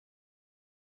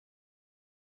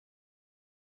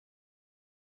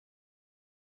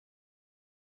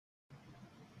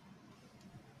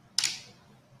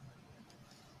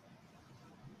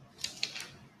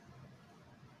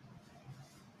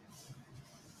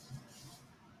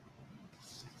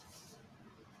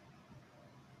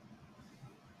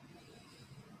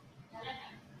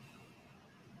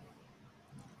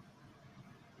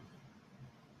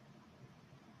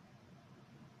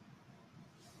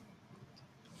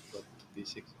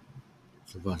66.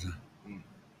 So fast, huh?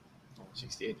 Oh,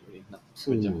 68 already. Now, Ooh,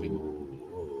 we're jumping.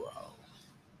 wow.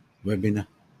 Webinar.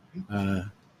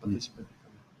 Participant.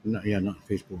 Not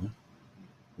Facebook, huh?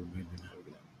 Webinar.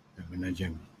 Webinar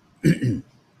jam.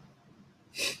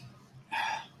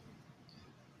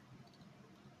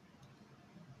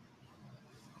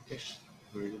 Okay,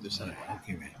 we're ready to start.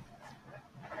 Okay, man.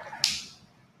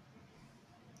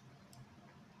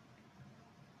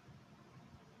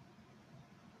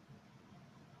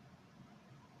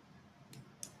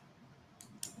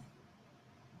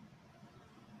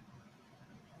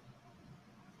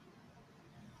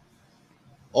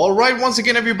 All right, once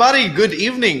again, everybody, good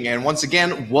evening. And once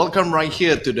again, welcome right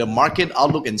here to the Market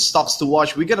Outlook and Stocks to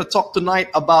Watch. We're going to talk tonight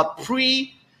about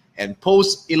pre and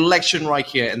post election right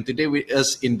here. And today with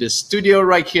us in the studio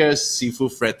right here,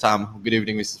 Sifu Fred Tam. Good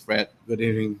evening, Mr. Fred. Good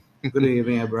evening. Good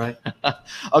evening, Brian.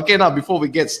 Okay, now before we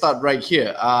get started right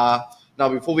here, I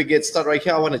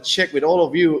want to check with all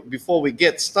of you before we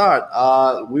get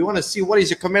started. We want to see what is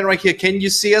your comment right here. Can you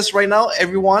see us right now,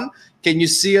 everyone? Can you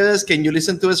see us? Can you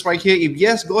listen to us right here? If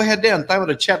yes, go ahead there and type in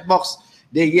the chat box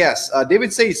there. Yes.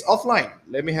 David says offline.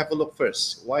 Let me have a look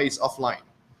first. Why is offline?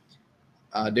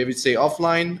 David say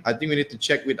offline. I think we need to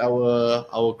check with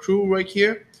our crew right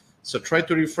here. So try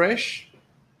to refresh.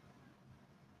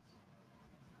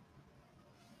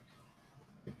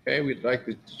 Okay, we'd like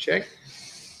to check.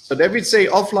 So David say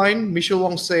offline. Michelle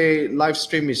Wong say live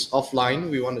stream is offline.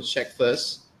 We want to check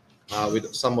first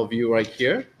with some of you right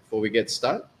here before we get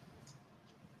started.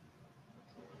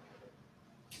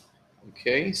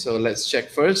 Okay, so let's check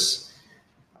first.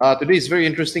 Today is a very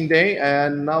interesting day,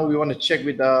 and now we want to check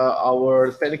with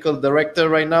our technical director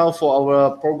right now for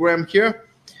our program here.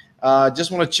 Just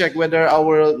want to check whether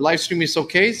our live stream is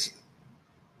okay.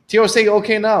 Theo say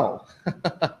okay now.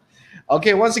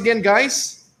 Okay, once again,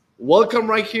 guys, welcome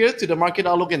right here to the Market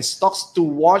Outlook and Stocks to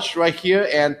Watch right here.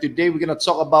 And today we're going to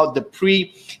talk about the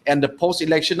pre and the post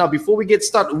election. Now, before we get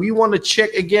started, we want to check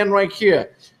again right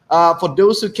here. For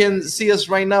those who can see us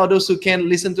right now, those who can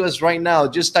listen to us right now,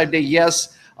 just type the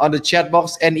yes on the chat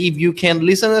box. And if you can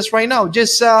listen to us right now,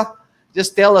 just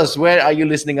tell us where are you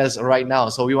listening to us right now.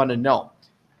 So we want to know.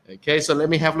 Okay, so let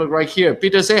me have a look right here.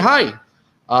 Peter say hi.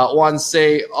 One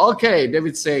say okay.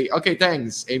 David say okay,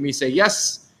 thanks. Amy say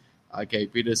yes. Okay,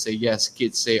 Peter say yes.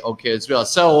 Kids say okay as well.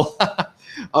 So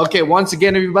okay, once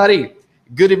again, everybody,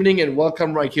 good evening and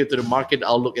welcome right here to the Market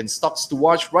Outlook and Stocks to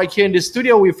Watch right here in the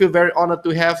studio. We feel very honored to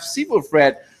have Sifu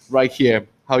Fred right here.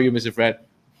 How are you, Mr. Fred?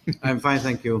 I'm fine,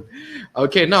 thank you.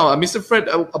 Okay, now, Mr. Fred,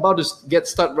 about to get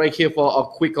started right here for a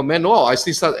quick comment. Oh, I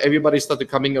see everybody started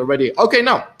coming already. Okay,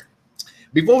 now,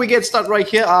 before we get started right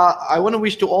here, I want to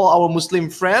wish to all our Muslim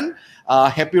friends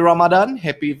happy Ramadan,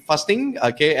 happy fasting.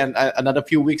 Okay, and another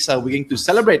few weeks we're going to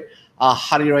celebrate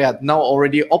Hari Raya. Now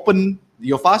already open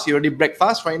your fast, you already break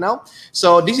fast right now.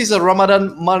 So this is a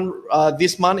Ramadan month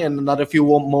this month, and another few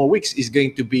more weeks is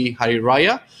going to be Hari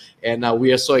Raya. And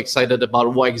we are so excited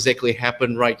about what exactly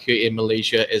happened right here in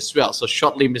Malaysia as well. So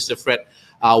shortly, Mr. Fred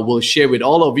will share with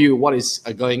all of you what is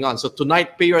going on. So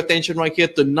tonight, pay your attention right here.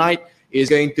 Tonight is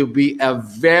going to be a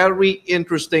very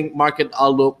interesting market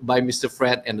outlook by Mr.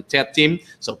 Fred and the TED team.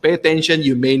 So pay attention.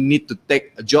 You may need to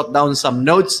jot down some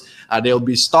notes. There will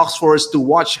be stocks for us to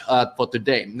watch for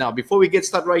today. Now, before we get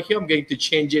started right here, I'm going to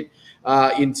change it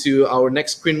into our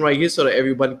next screen right here so that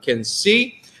everyone can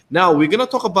see. Now, we're going to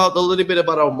talk about a little bit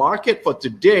about our market for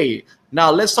today.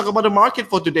 Now, let's talk about the market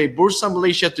for today. Bursa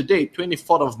Malaysia today,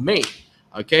 24th of May.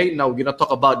 Okay, now we're going to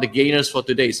talk about the gainers for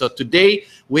today. So today,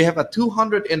 we have a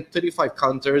 235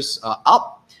 counters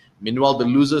up. Meanwhile, the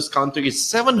losers counter is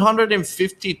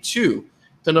 752.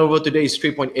 Turnover today is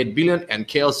 3.8 billion and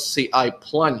KLCI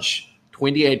plunged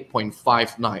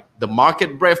 28.59. The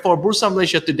market breadth for Bursa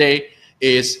Malaysia today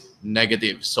is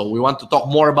negative. So we want to talk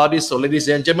more about this. So ladies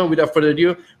and gentlemen, without further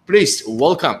ado, please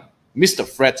welcome Mr.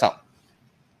 Fred Tam.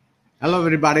 Hello,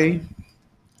 everybody.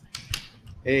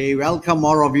 Welcome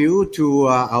all of you to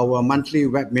our monthly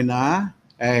webinar,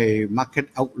 Market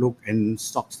Outlook and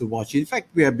Stocks to Watch. In fact,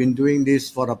 we have been doing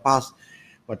this for the past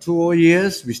 2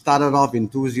 years. We started off in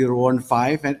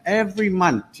 2015, and every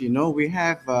month, we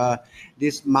have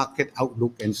this Market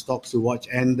Outlook and Stocks to Watch.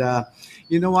 And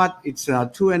you know what? It's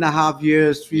 2.5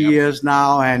 years, 3 years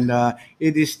now, and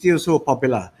it is still so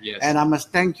popular. Yes. And I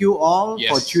must thank you all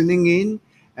for tuning in,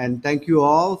 and thank you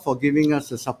all for giving us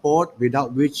the support,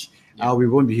 without which we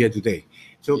won't be here today.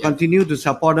 So continue to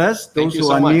support us. Those who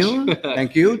are new,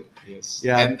 thank you. Yes.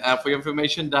 Yeah. And for your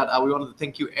information, that we want to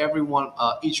thank you, everyone,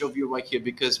 each of you right here,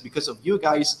 because of you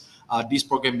guys, this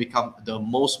program become the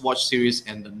most watched series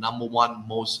and the #1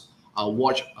 most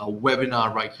watch a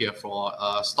webinar right here for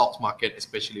stocks market,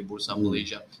 especially Bursa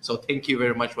Malaysia. So thank you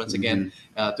very much once again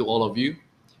to all of you.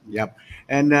 Yep.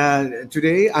 And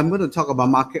today I'm going to talk about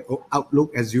market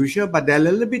outlook as usual, but there's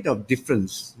a little bit of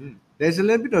difference. There's a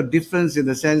little bit of difference in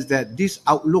the sense that this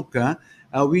outlook,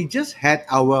 we just had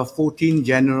our 14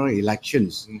 general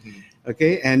elections.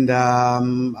 Okay, and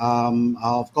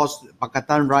of course,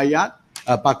 Pakatan Rakyat,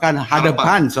 Pakatan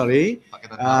Hadapan,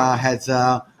 has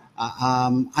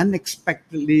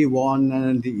unexpectedly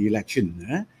won the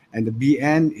election. And the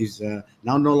BN is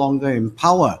now no longer in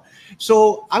power.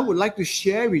 So I would like to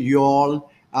share with you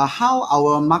all how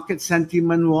our market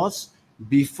sentiment was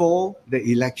before the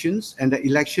elections. And the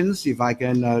elections, if I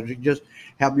can just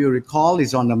help you recall,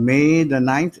 is on the May the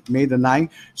 9th.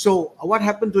 So what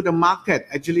happened to the market?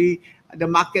 Actually, the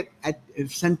market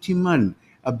sentiment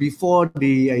before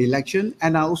the election.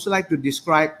 And I also like to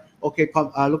describe, okay,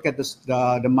 look at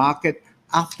the market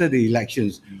after the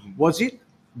elections. Was it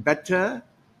better?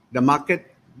 The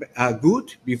market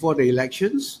good before the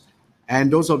elections?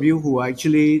 And those of you who are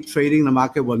actually trading the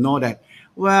market will know that,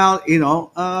 well,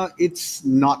 it's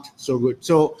not so good.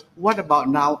 So what about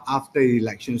now after the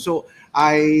election? So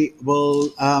I will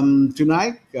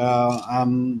tonight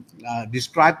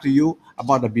describe to you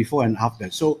about the before and after.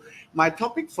 So my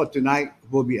topic for tonight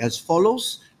will be as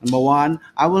follows. Number one,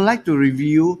 I would like to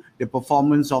review the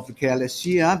performance of the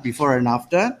KLSC before and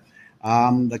after.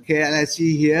 The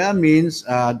KLSC here means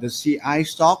the CI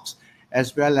stocks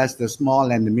as well as the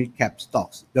small and the mid cap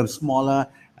stocks, the smaller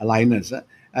liners.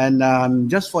 And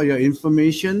just for your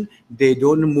information, they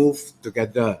don't move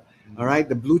together. All right,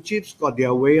 the blue chips got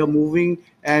their way of moving,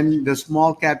 and the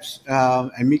small caps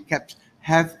and mid caps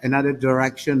have another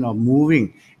direction of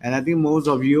moving. And I think most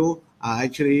of you are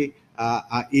actually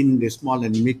are in the small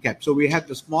and mid cap. So we have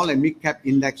the small and mid cap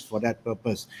index for that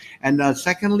purpose. And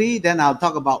secondly, then I'll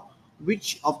talk about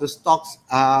which of the stocks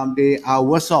they are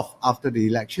worse off after the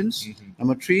elections.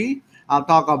 Number three,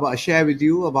 I'll share with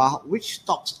you about which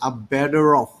stocks are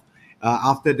better off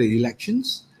after the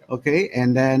elections. Okay,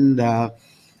 and then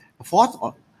fourth,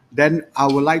 then I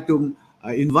would like to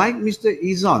invite Mr.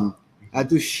 Izon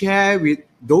to share with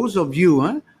those of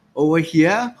you over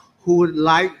here who would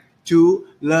like to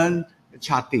learn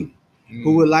charting,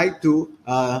 who would like to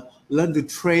learn to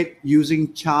trade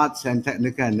using charts and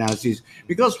technical analysis,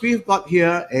 because we've got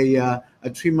here a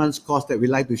 3 months course that we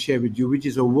like to share with you, which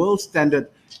is a world standard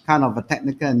kind of a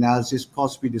technical analysis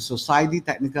course with the Society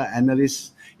Technical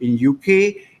Analysts in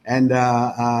UK. And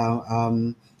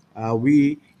I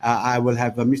will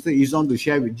have Mr. Izon to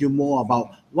share with you more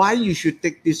about why you should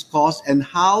take this course and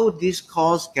how this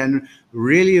course can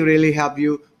really help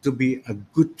you to be a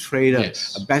good trader,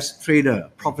 a best trader, a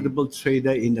profitable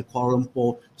trader in the Kuala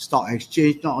Lumpur Stock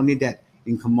Exchange. Not only that,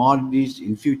 in commodities,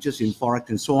 in futures, in forex,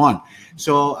 and so on.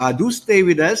 So do stay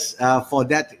with us for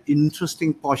that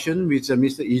interesting portion which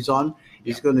Mr. Izon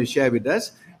is going to share with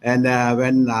us. And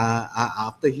when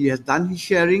after he has done his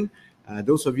sharing,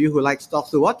 those of you who like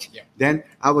stocks to watch, then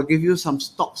I will give you some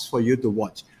stocks for you to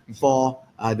watch for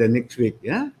the next week,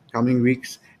 coming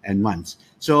weeks and months.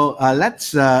 So let's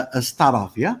start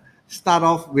off. Start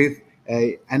off with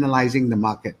analyzing the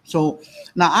market. So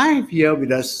now I have here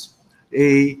with us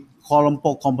a Kuala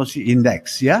Lumpur Composite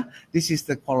Index. This is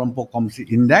the Kuala Lumpur Composite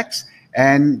Index.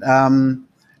 And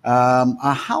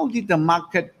how did the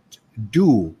market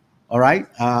do? All right,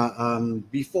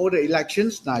 before the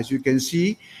elections. Now, as you can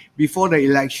see, before the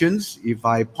elections, if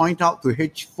I point out to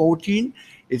H14,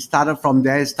 it started from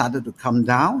there, it started to come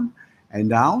down and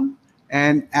down.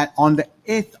 And on the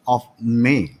 8th of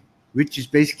May, which is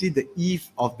basically the eve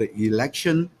of the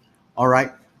election, all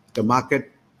right, the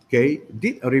market,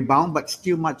 did a rebound, but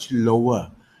still much lower.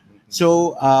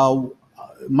 So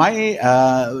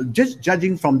just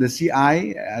judging from the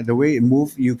CI, the way it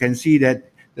moved, you can see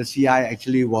that the CI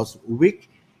actually was weak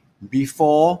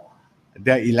before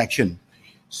the election.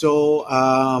 So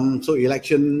so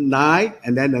election night,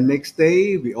 and then the next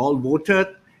day we all voted,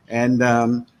 and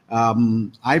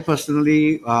I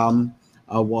personally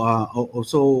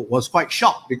also was quite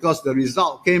shocked because the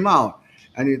result came out,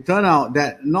 and it turned out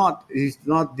that it's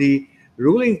not the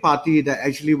ruling party that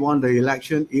actually won the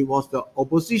election. It was the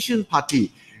opposition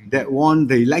party that won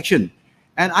the election.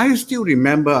 And I still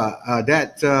remember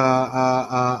that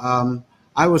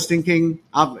I was thinking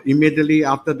immediately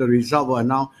after the result were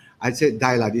announced, I said,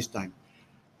 die lah this time.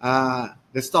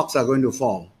 The stocks are going to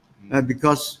fall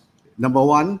because, number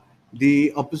one,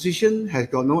 the opposition has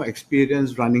got no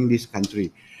experience running this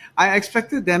country. I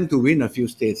expected them to win a few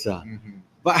states,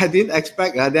 but I didn't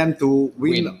expect them to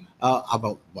win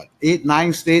about what 8,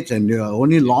 9 states, and they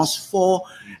only lost 4.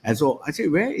 And so I say,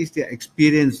 where is their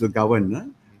experience to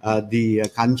govern the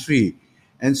country?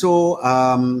 And so,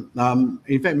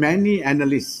 in fact, many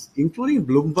analysts, including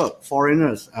Bloomberg,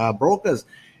 foreigners, brokers,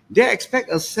 they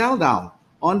expect a sell down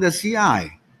on the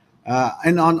CI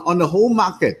and on the whole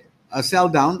market, a sell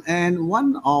down. And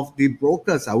one of the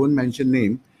brokers, I won't mention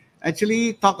name,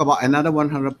 actually talk about another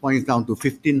 100 points down to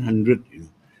 1500.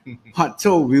 But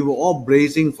so we were all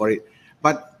bracing for it.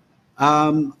 But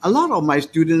a lot of my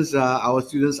students, our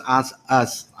students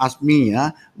ask me,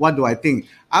 what do I think?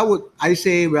 I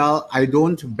say, well, I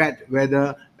don't bet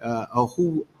whether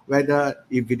whether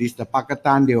if it is the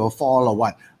Pakistan they will fall or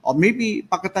what, or maybe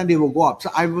Pakistan they will go up. So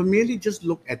I will merely just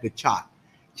look at the chart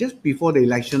just before the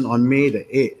election on May the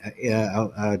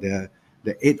 8th,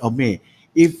 the 8th of May.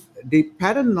 If the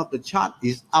pattern of the chart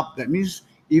is up, that means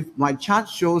if my chart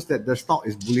shows that the stock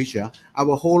is bullish, I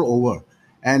will hold over.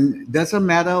 And doesn't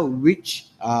matter which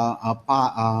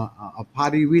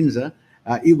party wins,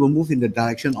 it will move in the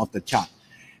direction of the chart.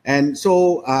 And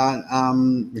so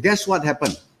guess what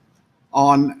happened?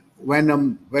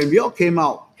 When we all came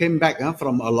back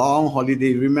from a long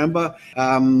holiday. Remember,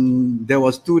 there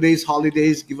was 2 days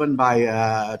holidays given by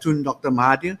Dr.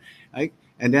 Mahathir, right?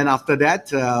 And then after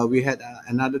that, we had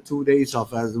another 2 days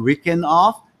of weekend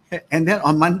off. And then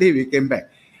on Monday, we came back.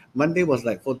 Monday was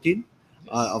like 14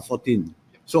 or 14.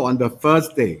 So on the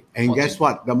first day, and 14. Guess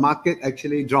what? The market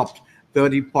actually dropped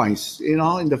 30 points, in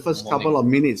the first couple of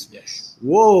minutes. Yes.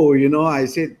 Whoa, I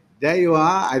said, there you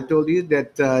are. I told you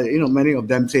that, many of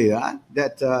them say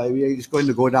that it's going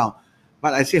to go down.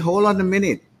 But I say, hold on a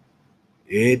minute.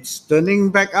 It's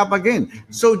turning back up again.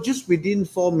 Mm-hmm. So just within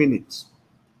 4 minutes,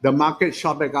 the market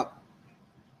shot back up.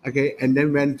 Okay, and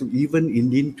then went to even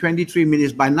in 23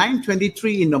 minutes. By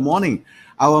 9:23 in the morning,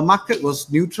 our market was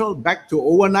neutral, back to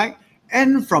overnight.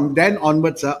 And from then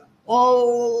onwards,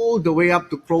 all the way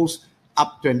up to close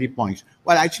up 20 points.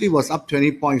 Well, actually it was up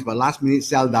 20 points, but last minute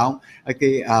sell down,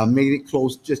 made it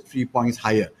close just 3 points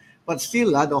higher. But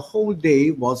still, the whole day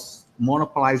was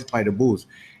monopolized by the bulls.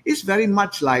 It's very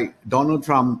much like Donald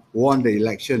Trump won the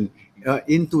election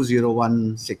in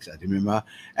 2016, I remember.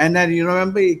 And then you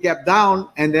remember it kept down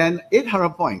and then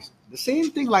 800 points. The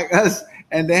same thing like us,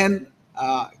 and then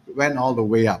went all the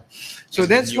way up. So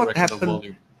that's what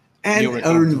happened.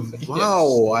 And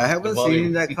wow, I haven't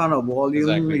seen that kind of volume,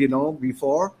 exactly.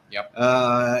 Before. Yep.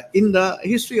 In the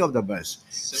history of the bus,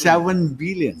 7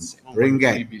 billion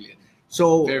ringgit. Billion.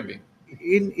 So very big.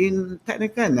 In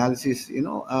technical analysis,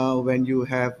 when you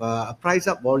have a price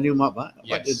up, volume up, yes.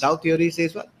 What the Dow theory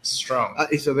says, what? Strong.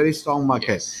 It's a very strong market.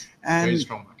 Yes. And very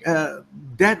strong market.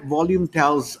 That volume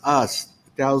tells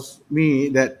me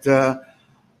that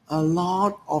a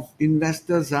lot of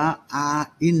investors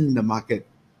are in the market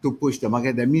to push the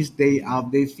market. That means they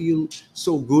feel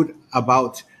so good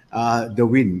about the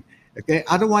win. Okay.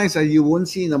 Otherwise, you won't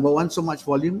see, number one, so much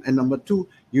volume, and number two,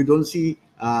 you don't see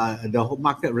the whole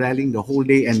market rallying the whole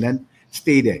day and then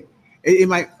stay there. It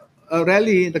might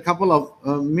rally in a couple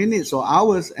of minutes or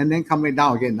hours and then come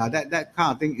down again. Now that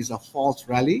kind of thing is a false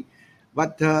rally,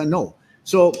 but no.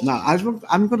 So now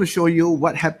I'm going to show you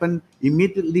what happened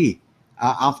immediately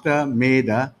after May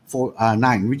the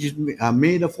 9, which is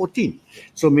May the 14th.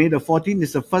 So May the 14th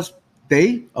is the first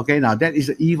day. Okay, now that is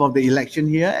the eve of the election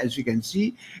here. As you can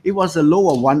see, it was a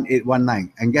low of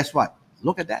 1819. And guess what?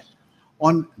 Look at that.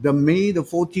 On the May the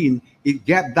 14th, it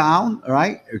gapped down,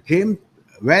 right? It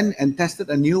went and tested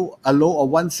a low of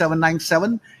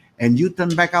 1797, and you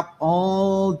turn back up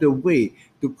all the way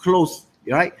to close,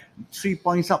 right? 3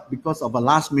 points up because of a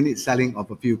last minute selling of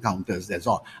a few counters. That's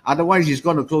all. Otherwise, it's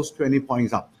going to close 20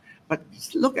 points up. But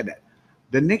look at that.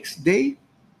 The next day,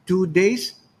 2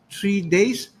 days, 3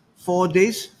 days, 4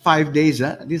 days, 5 days.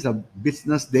 These are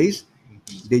business days.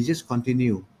 They just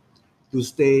continue to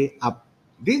stay up.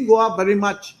 Didn't go up very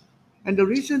much. And the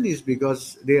reason is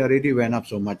because they already went up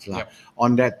so much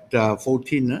on that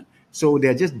 14. So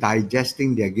they're just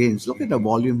digesting their gains. Look at the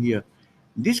volume here.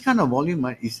 This kind of volume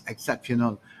is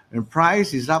exceptional. When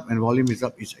price is up and volume is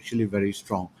up, it's actually very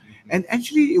strong. And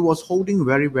actually, it was holding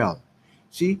very well.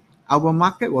 See, our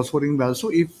market was holding well. So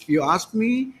if you ask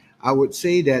me, I would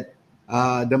say that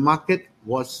the market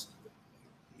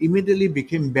immediately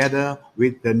became better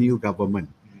with the new government.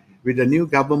 With the new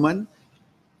government,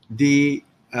 the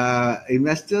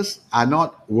investors are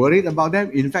not worried about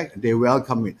them. In fact, they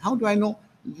welcome it. How do I know?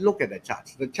 Look at the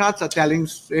charts. The charts are telling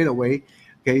straight away,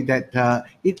 that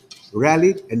it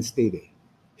rallied and stayed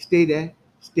there.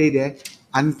 Stay there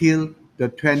until the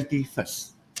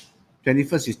 21st.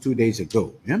 21st is 2 days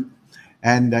ago. Yeah?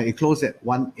 And it closed at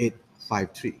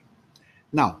 1853.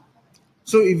 Now,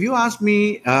 So if you ask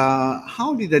me,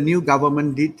 how did the new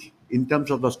government did in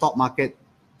terms of the stock market,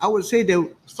 I would say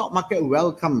the stock market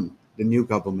welcomed the new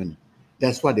government.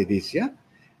 That's what it is, yeah.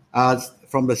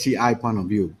 From the CI point of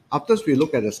view. After we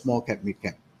look at the small cap, mid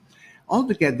cap,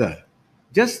 altogether,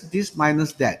 just this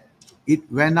minus that,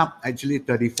 it went up actually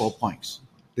 34 points.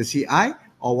 The CI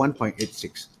or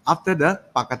 1.86 after the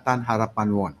Pakatan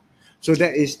Harapan won. So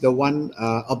that is the one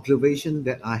observation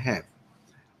that I have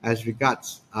as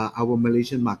regards our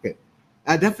Malaysian market.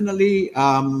 Definitely,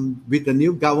 with the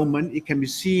new government, it can be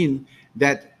seen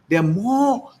that there are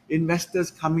more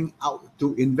investors coming out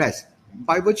to invest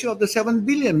by virtue of the 7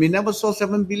 billion. We never saw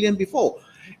 7 billion before.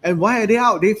 And why are they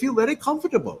out? They feel very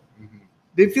comfortable.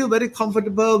 They feel very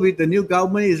comfortable with the new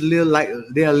government. Is like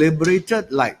they are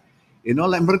liberated, like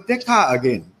like Merdeka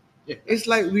again. Yeah. It's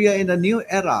like we are in a new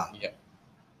era. Yeah.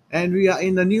 And we are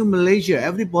in a new Malaysia.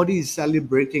 Everybody is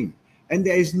celebrating. And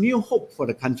there is new hope for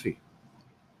the country.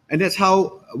 And that's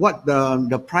what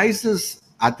the prices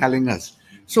are telling us.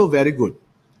 So very good.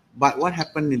 But what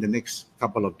happened in the next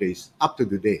couple of days, up to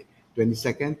today,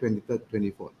 22nd, 23rd,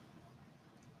 24th?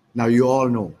 Now you all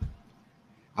know.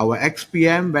 Our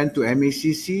ex-PM went to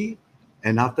MACC,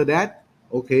 and after that,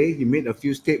 okay, he made a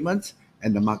few statements,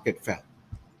 and the market fell.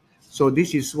 So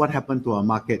this is what happened to our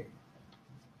market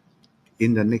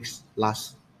in the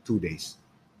last 2 days.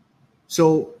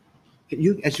 So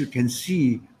as you can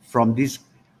see from this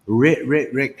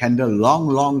red candle,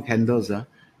 long candles,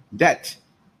 that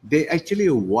they actually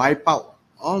wipe out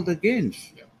all the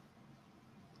gains. Yeah.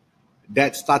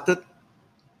 That started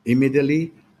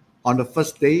immediately on the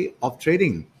first day of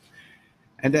trading.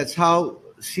 And that's how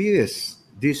serious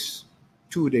these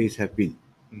 2 days have been.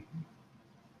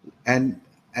 And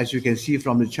as you can see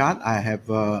from the chart, I have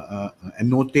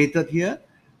annotated here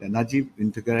that Najib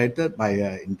interrogated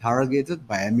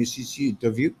by MACC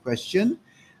interview question.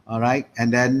 All right.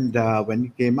 And then when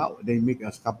it came out, they make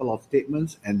a couple of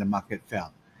statements and the market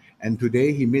fell. And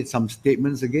today he made some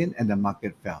statements again and the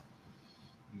market fell.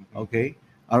 Okay.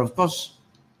 Of course,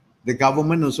 the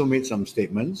government also made some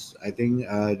statements. I think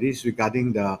this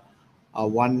regarding the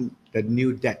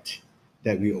new debt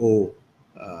that we owe.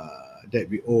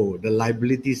 The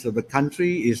liabilities of the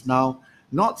country is now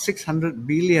not 600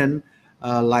 billion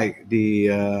like the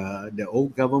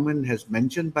old government has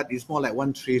mentioned, but it's more like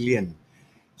 1 trillion.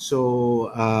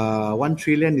 So 1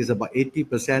 trillion is about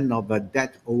 80% of the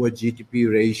debt over GDP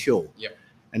ratio. Yep.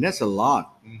 And that's a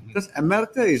lot. Because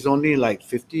America is only like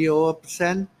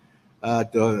 50%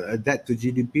 debt to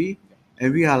GDP,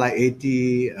 and we are like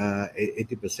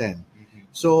 80%.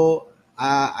 So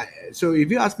if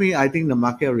you ask me, I think the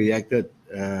market reacted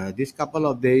this couple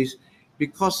of days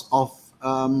because of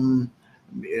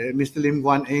Mr. Lim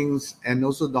Guan Eng's and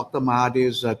also Dr.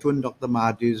 Mahathir's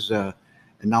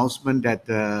announcement that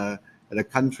the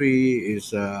country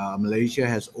is Malaysia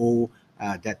has owed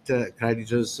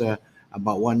creditors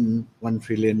about 1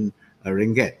 trillion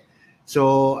ringgit.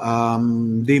 So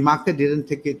the market didn't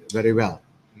take it very well.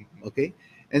 Okay,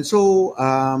 and so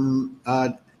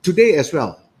today as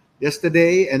well.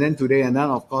 Yesterday and then today, and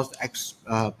then of course the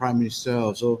ex-Prime Minister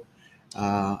also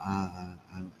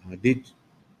did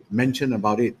mention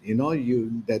about it.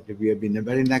 That we have been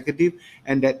very negative,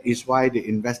 and that is why the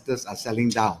investors are selling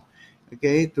down.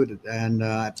 Okay,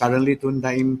 apparently Tun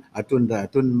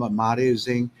Mahathir is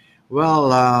saying,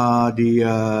 well,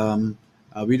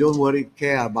 we don't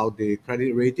care about the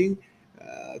credit rating.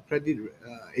 Credit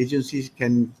agencies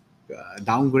can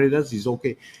downgrade us is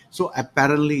okay. So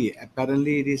apparently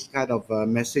this kind of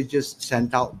messages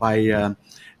sent out by the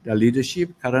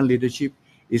current leadership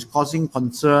is causing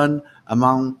concern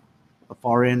among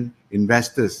foreign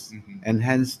investors, and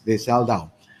hence they sell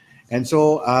down. And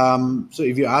so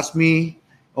if you ask me,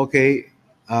 okay,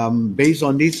 based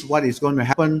on this, what is going to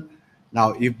happen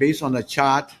now? If based on the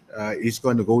chart, it's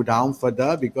going to go down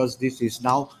further because this is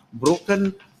now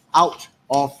broken out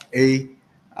of the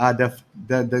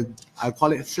I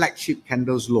call it flagship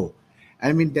candles low.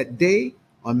 I mean that day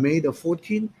on May the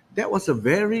 14th, that was a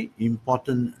very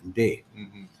important day.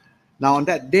 Now on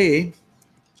that day,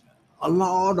 a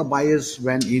lot of buyers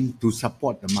went in to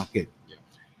support the market. Yeah.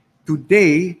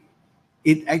 Today,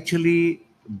 it actually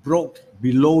broke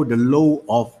below the low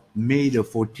of May the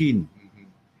 14th.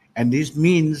 And this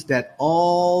means that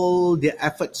all the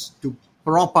efforts to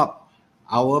prop up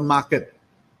our market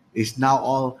is now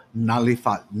all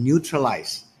nullified,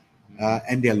 neutralized,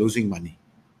 and they're losing money.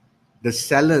 The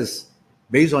sellers,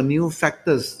 based on new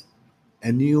factors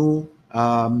and new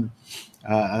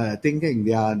thinking,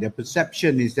 their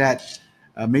perception is that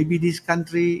maybe this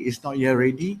country is not yet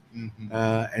ready.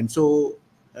 And so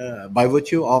by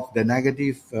virtue of the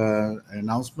negative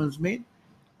announcements made,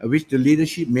 which the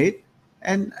leadership made,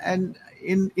 and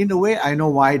in a way I know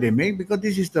why they make, because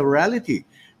this is the reality.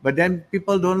 But then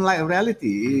people don't like reality,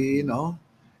 you know,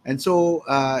 and so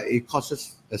it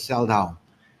causes a sell down.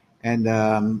 And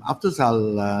afterwards,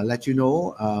 I'll let you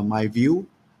know my view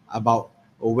about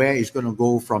where it's going to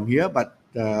go from here. But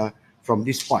from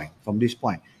this point.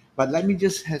 But let me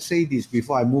just say this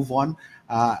before I move on,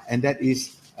 and that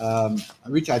is,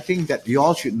 which I think that you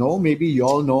all should know. Maybe you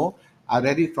all know. I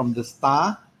read it from the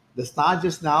Star. The Star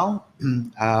just now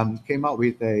came out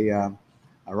with a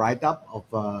write-up of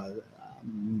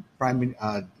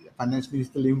Finance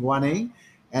Minister Lim Guan Eng,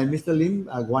 and Mr. Lim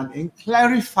Guan Eng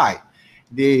clarified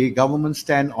the government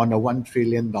stand on a $1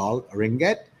 trillion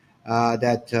ringgit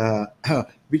that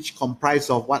which comprise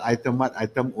of what item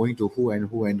owing to who and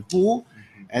who and who.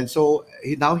 And so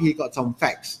now he got some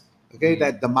facts, okay,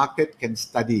 that the market can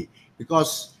study,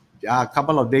 because a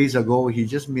couple of days ago he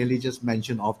just merely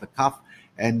mentioned off the cuff,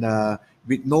 and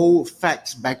with no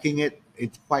facts backing it,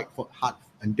 it's quite hard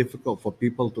and difficult for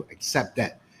people to accept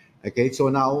that. Okay, so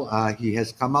now he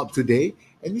has come out today,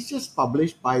 and it's just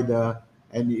published by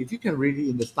and if you can read it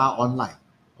in the Star Online,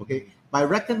 okay, by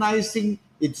recognizing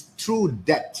its true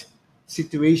debt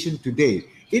situation today,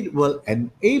 it will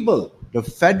enable the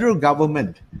federal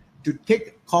government to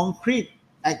take concrete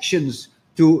actions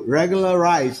to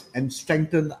regularize and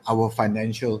strengthen our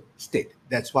financial state.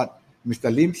 That's what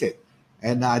Mr. Lim said.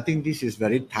 And I think this is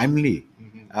very timely,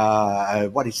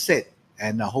 what he said.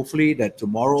 And hopefully that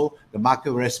tomorrow the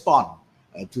market will respond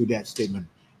to that statement.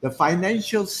 The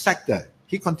financial sector,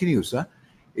 he continues,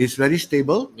 is very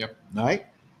stable, right?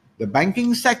 The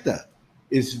banking sector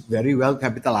is very well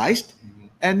capitalized,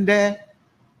 and there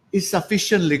is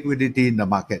sufficient liquidity in the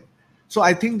market. So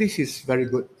I think this is very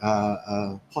good,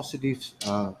 positive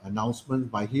announcement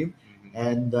by him,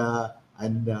 and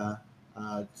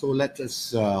so let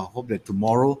us hope that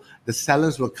tomorrow the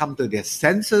sellers will come to their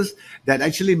senses that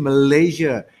actually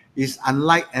Malaysia is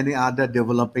unlike any other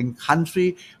developing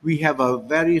country. We have a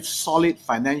very solid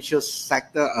financial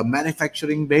sector, a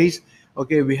manufacturing base.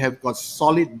 Okay, we have got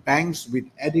solid banks with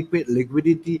adequate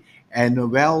liquidity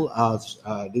and well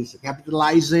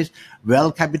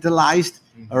capitalized.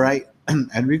 All right,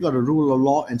 and we got a rule of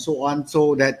law and so on.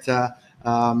 So that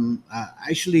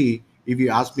actually, if you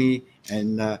ask me,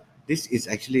 and this is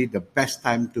actually the best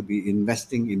time to be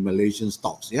investing in Malaysian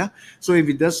stocks. Yeah. So if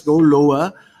it does go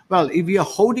lower, well, if you are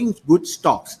holding good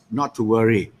stocks, not to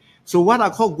worry. So what I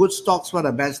call good stocks, what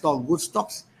are bad stocks? Good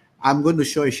stocks, I'm going to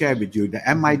share with you. The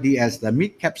MIDS, the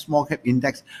Mid Cap Small Cap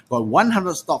Index, got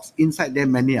 100 stocks inside there.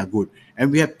 Many are good,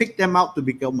 and we have picked them out to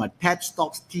become a TAD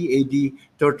stocks, TAD,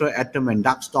 Turtle Atom, and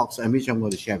Dark stocks, and which I'm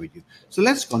going to share with you. So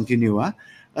let's continue.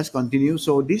 Let's continue.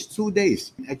 So these 2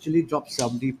 days actually dropped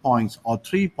 70 points or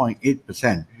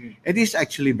 3.8%. It is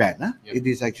actually bad. It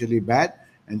is actually bad,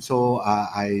 and so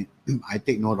I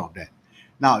take note of that.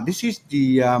 Now this is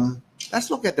the let's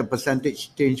look at the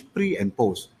percentage change pre and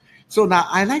post. So now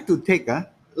I like to take a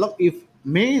look. If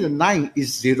May the 9th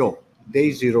is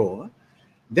day zero,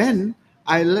 then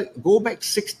I go back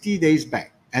 60 days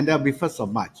back, and that'll be 1st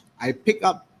of March. I pick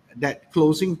up that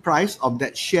closing price of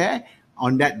that share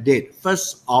on that date,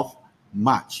 1st of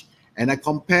March, and I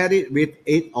compare it with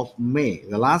 8th of May,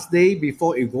 the last day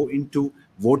before it go into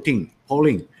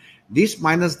polling. This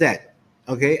minus that,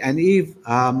 okay, and if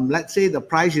let's say the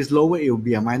price is lower, it will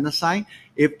be a minus sign.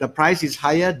 If the price is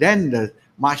higher, then the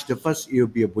March the 1st, it will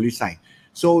be a bullish sign.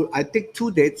 So I take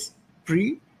 2 dates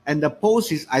pre, and the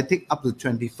post is I take up to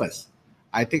 21st.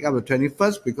 I take up to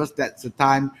 21st because that's the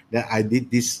time that I did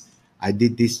this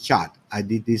chart. I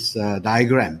did this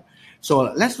diagram.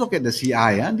 So let's look at the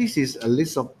CI. This is a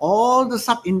list of all the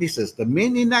sub indices, the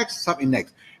main index, sub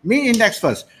index. Main index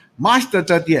first, March the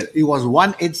 30th, it was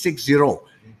 1860.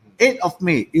 8th of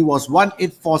May, it was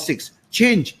 1846.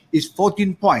 Change is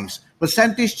 14 points.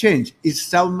 Percentage change is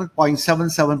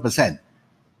 7.77%.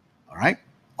 All right.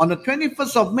 On the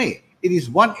 21st of May, it is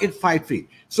 1853.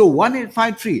 So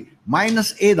 1853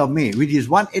 minus 8th of May, which is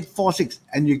 1846,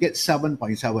 and you get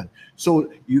 7.7.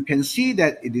 So you can see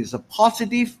that it is a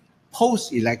positive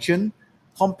post-election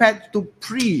compared to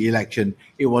pre-election.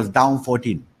 It was down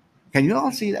 14. Can you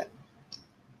all see that?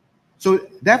 So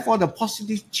therefore, the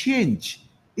positive change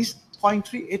is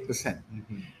 0.38%.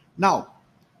 Now,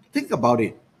 think about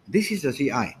it. This is the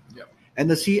CI. And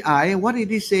the CI, what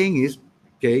it is saying is,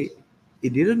 okay,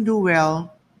 it didn't do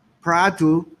well prior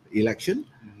to election.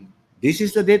 This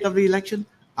is the date of the election.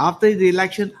 After the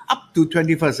election, up to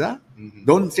 21st.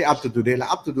 Don't say up to today.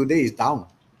 Like up to today is down.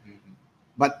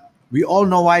 But we all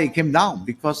know why it came down,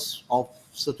 because of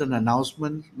certain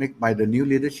announcements made by the new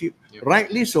leadership,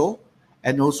 rightly so,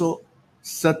 and also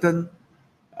certain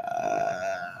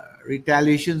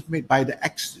retaliations made by the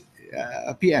ex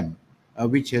PM,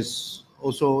 which has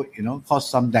also caused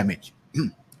some damage.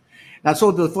 Now,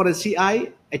 so for the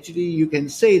CI, actually, you can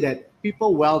say that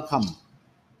people welcome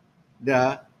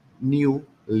the new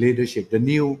leadership, the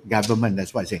new government.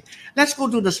 That's what I say. Let's go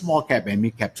to the small cap and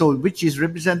mid cap. So, which is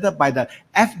represented by the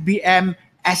FBM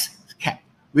S cap,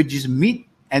 which is mid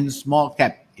and small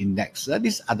cap index.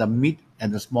 These are the mid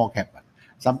and the small cap one.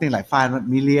 Something like 500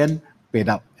 million paid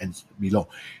up and below.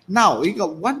 Now we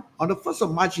got one on the 1st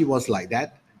of March. It was like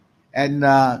that, and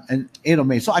 8th of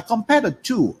May. So I compare the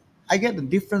two. I get the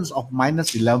difference of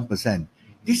minus 11%.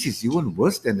 This is even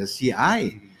worse than the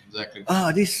CI. Exactly.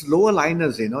 These lower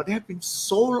liners, they have been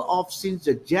sold off since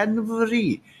the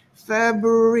January,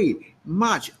 February,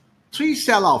 March. 3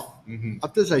 sell off.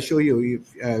 After this, I show you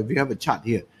if we have a chart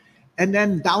here, and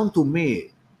then down to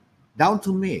May.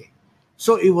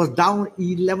 So it was down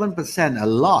 11%, a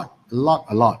lot.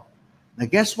 Now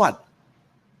guess what?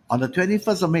 On the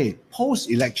 21st of May,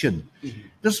 post-election,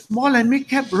 the small and mid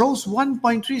cap rose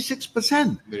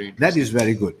 1.36%. That is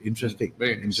very good. Interesting.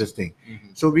 Very interesting.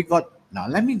 So we got, now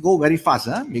let me go very fast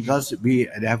because they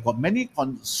have got many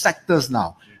sectors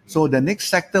now. So the next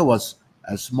sector was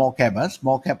small cap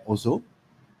also,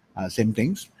 same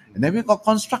things. And then we got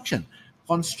construction.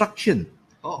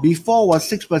 Before was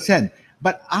 6%,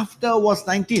 but after was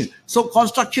 19%. So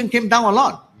construction came down a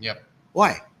lot. Yep.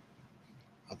 Why?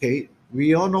 Okay,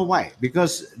 we all know why.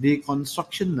 Because the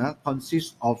construction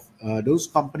consists of those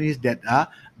companies that are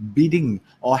bidding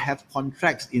or have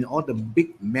contracts in all the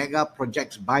big mega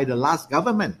projects by the last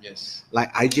government. Yes.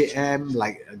 Like IJM,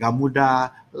 like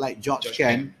Gamuda, like George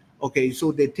Ken. Okay,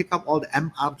 so they take up all the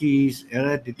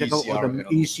MRTs, they take up all the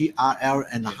ECRL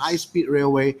and the high-speed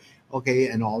railway, okay,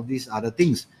 and all these other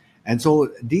things. And so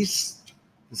these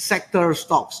sector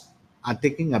stocks are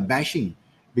taking a bashing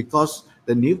because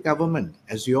the new government,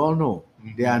 as you all know,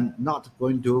 they are not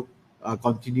going to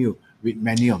continue with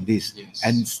many of these. Yes.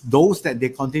 And those that they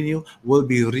continue will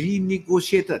be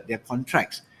renegotiated, their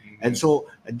contracts. And so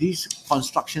this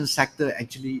construction sector,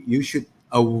 actually, you should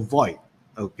avoid.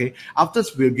 Okay. After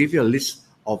this, we'll give you a list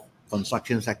of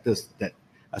construction sectors that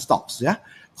stocks. Yeah.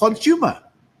 Consumer.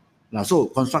 Now, so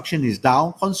construction is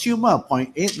down. Consumer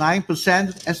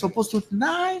 0.89% as opposed to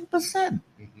 9%.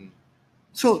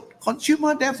 So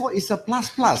consumer, therefore, is a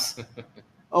plus.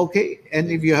 Okay.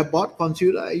 And if you have bought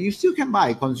consumer, you still can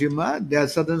buy consumer. There are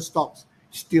certain stocks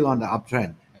still on the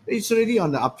uptrend. It's already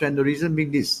on the uptrend. The reason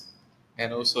being this.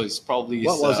 And also, it's probably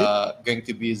going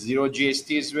to be zero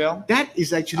GST as well. That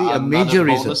is actually a major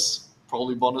reason.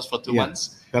 Probably bonus for 2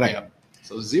 months. Correct. Yeah.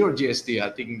 So zero GST,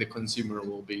 I think the consumer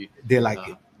will be. They like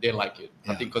it. They like it.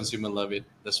 Yeah. I think consumer love it.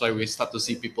 That's why we start to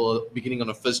see people beginning on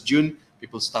the 1st June.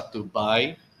 People start to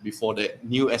buy before the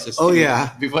new SST. Oh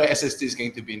yeah. Before SST is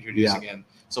going to be introduced again.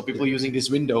 So people using this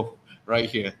window right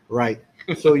here. Right.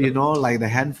 So like the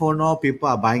handphone, people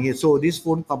are buying it. So these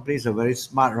phone companies are very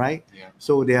smart, right? Yeah.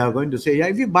 So they are going to say,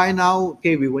 if you buy now,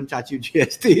 okay, we won't charge you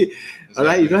GST. All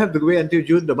right, you don't have to wait until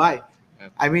June to buy. Yeah.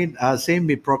 I mean, same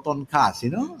with Proton cars,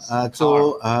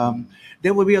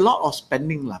 there will be a lot of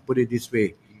spending, put it this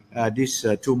way, this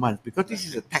 2 months, because this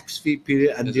is a tax-free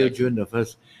period until June the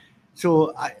 1st.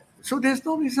 So there's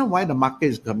no reason why the market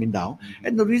is coming down.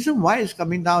 And the reason why it's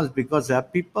coming down is because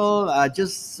people are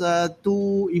just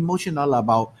too emotional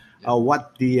about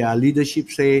what the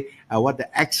leadership say, what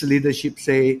the ex-leadership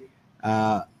say,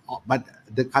 but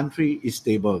the country is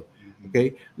stable.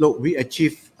 Okay, look, we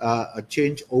achieved a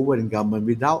change over in government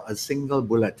without a single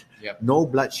bullet, no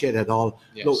bloodshed at all.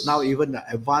 Yes. Look, now even the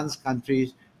advanced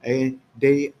countries,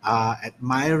 they are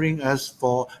admiring us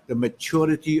for the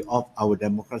maturity of our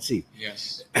democracy.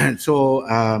 Yes. And so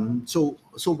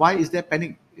why is there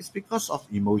panic? It's because of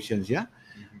emotions,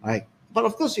 right? But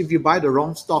of course, if you buy the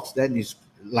wrong stocks, then it's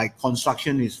like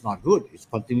construction is not good. It's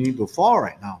continuing to fall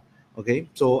right now. Okay,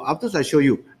 so after I show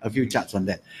you a few charts on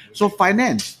that. So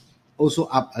finance also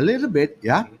up a little bit,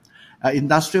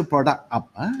 industrial product up,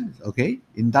 okay,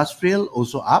 industrial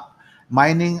also up,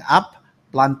 mining up,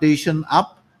 plantation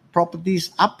up,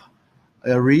 properties up,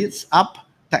 REITs up,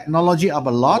 technology up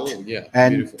a lot,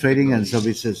 and beautiful trading technology and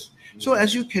services. So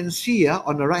as you can see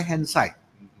on the right hand side,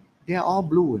 they are all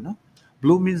blue.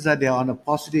 Blue means that they are on a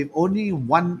positive. Only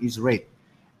one is red,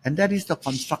 and that is the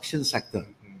construction sector.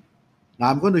 Now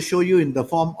I'm going to show you in the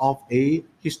form of a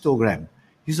histogram.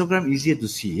 Histogram easier to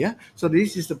see. So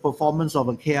this is the performance of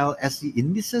a KLSE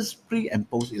indices pre and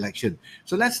post election.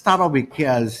 So let's start off with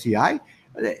KLCI.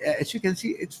 As you can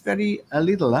see, it's very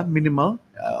little, minimal,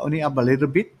 only up a little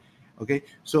bit. Okay,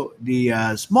 so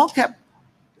the small cap,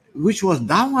 which was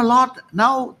down a lot,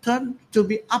 now turned to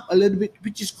be up a little bit,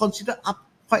 which is considered up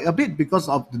quite a bit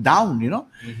because of the down,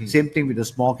 Same thing with the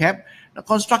small cap. The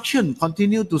construction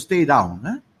continue to stay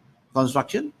down.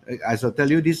 Construction, as I tell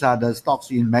you, these are the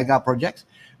stocks in mega projects.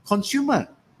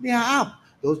 Consumer, they are up.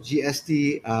 Those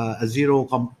GST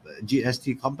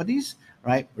GST companies,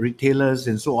 right?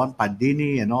 Retailers and so on,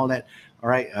 Padini and all that. All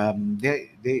right,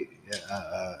 they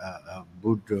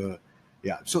would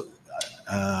yeah. So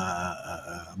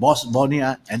Boss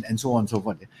Bonia and so on and so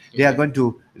forth. They are going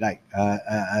to like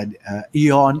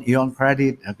Eon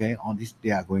Credit. Okay, on this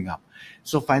they are going up.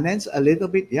 So finance a little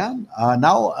bit,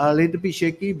 now a little bit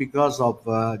shaky because of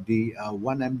the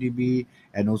 1MDB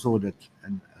and also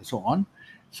and so on.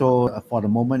 So for the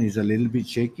moment, it's a little bit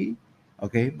shaky,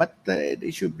 okay, but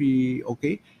they should be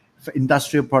okay.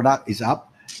 Industrial product is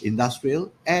up,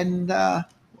 industrial and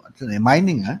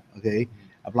mining, okay,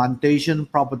 plantation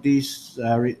properties,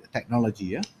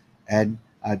 technology, and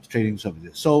trading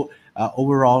services. So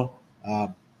overall,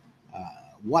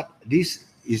 what this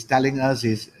is telling us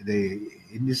is the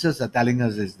indices are telling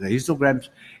us is the histograms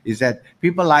is that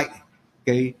people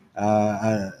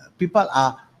people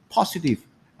are positive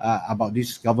about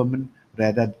this government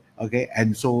rather, okay,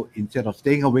 and so instead of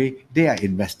staying away, they are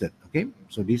invested, okay.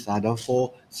 So these are the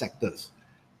 4 sectors.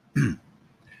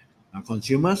 Now,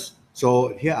 consumers.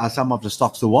 So here are some of the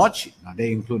stocks to watch. Now,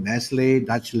 they include Nestle,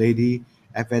 Dutch Lady,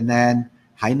 FNN,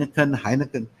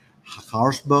 Heineken,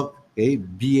 Carlsberg, okay,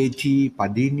 BAT,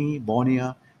 Padini,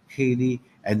 Bonia, Haley,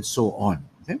 and so on.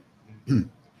 Okay?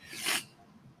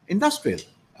 Industrial,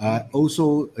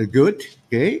 also good.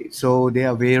 Okay, so they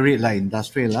are varied like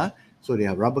industrial. So they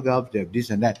have rubber gloves, they have this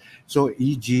and that. So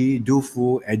e.g.,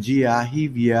 Dufu, Egea,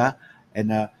 Hevia,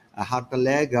 and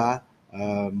Hartalega,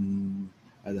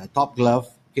 the Top Glove,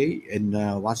 okay, and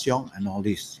Wasyong and all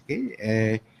this,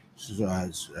 okay,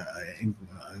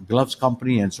 gloves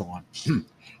company and so on.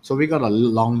 So we got a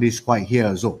long list quite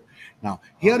here. So now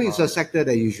here is a sector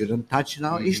that you shouldn't touch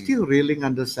now. It's still reeling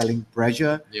under selling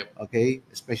pressure. Yep. Okay,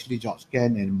 especially George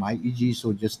Ken and MyEG.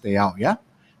 So just stay out. Yeah,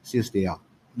 still stay out.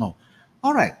 No,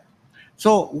 all right.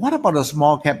 So what about the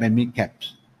small cap and mid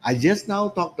caps? I just now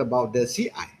talked about the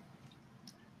CI.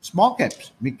 Small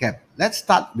caps, mid cap. Let's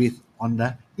start with on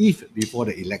the eve before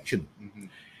the election.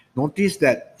 Notice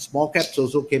that small caps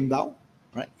also came down,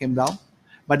 right? Came down,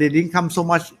 but they didn't come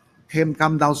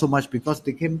down so much because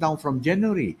they came down from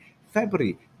January,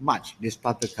 February, March. They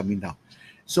started coming down.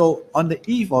 So on the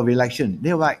eve of election,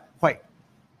 they were quite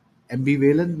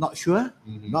ambivalent, not sure,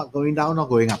 not going down, not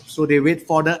going up. So they wait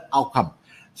for the outcome.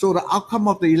 So the outcome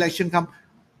of the election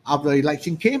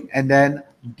came, and then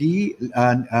the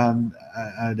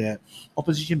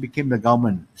opposition became the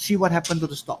government. See what happened to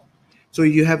the stock. So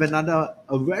you have a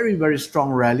very, very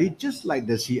strong rally, just like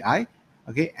the CI,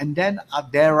 okay, and then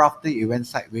thereafter it went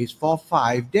sideways for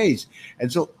 5 days, and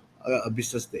so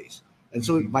business days, and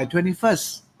so by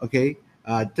 21st, okay,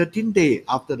 13 days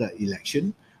after the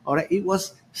election, all right, it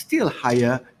was still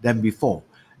higher than before,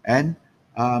 and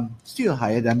still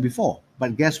higher than before.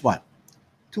 But guess what?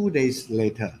 2 days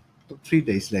later, 3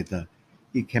 days later,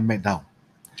 it came back down.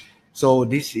 So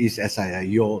this is, as I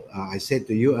said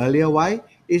to you earlier, why?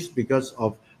 It's because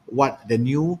of what the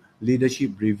new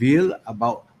leadership revealed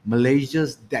about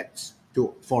Malaysia's debts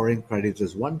to foreign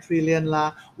creditors. 1 trillion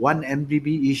lah,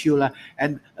 1MDB issue lah,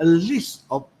 and a list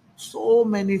of so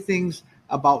many things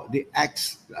about the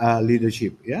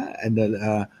ex-leadership, and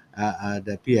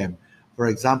the PM. For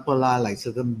example, like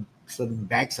certain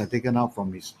bags are taken out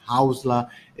from his house,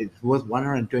 it's worth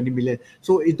 120 million.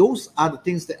 So those are the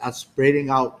things that are spreading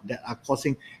out, that are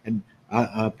causing and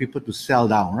people to sell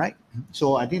down, right?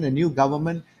 So I think the new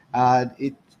government,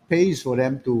 it pays for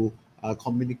them to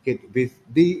communicate with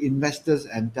the investors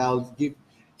and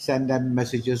send them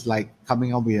messages like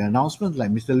coming up with announcements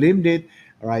like Mr. Lim did,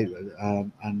 right,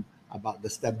 and about the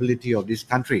stability of this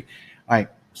country, right?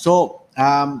 So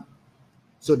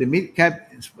so the mid cap,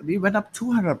 it went up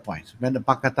 200 points when the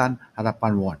Pakatan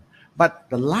Harapan won. But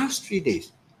the last 3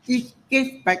 days, it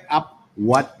gave back up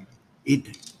what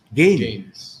it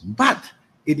gains. But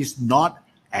it is not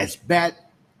as bad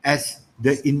as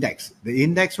the index. The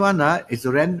index one is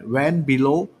went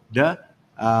below the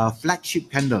flagship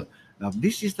candle. Now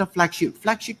this is the flagship.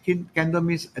 Flagship candle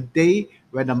means a day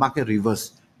when the market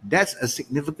reversed. That's a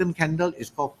significant candle.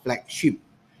 It's called flagship.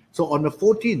 So on the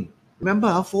 14th,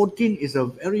 remember, 14 is a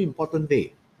very important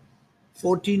day.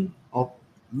 14 of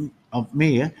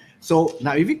May. So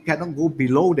now if it cannot go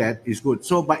below that, it's good.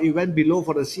 So, but it went below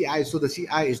for the CI. So the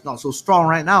CI is not so strong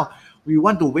right now. We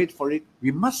want to wait for it. We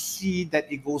must see that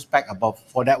it goes back above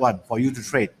for that one, for you to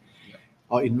trade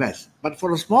or invest. But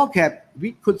for a small cap,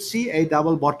 we could see a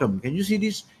double bottom. Can you see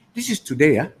this? This is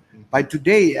today. By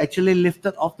today, it actually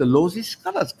lifted off the lows. It's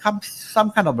kind of some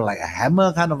kind of like a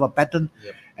hammer kind of a pattern.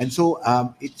 Yep. And so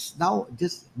it's now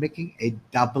just making a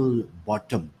double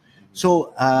bottom.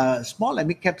 So small and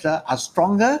mid caps are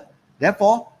stronger,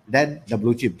 therefore, than the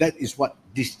blue chip. That is what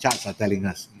these charts are telling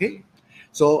us. Okay.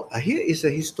 So here is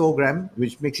a histogram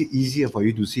which makes it easier for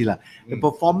you to see the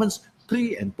performance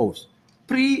pre and post.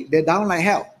 Pre, they're down like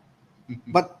hell.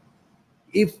 But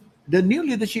if the new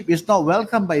leadership is not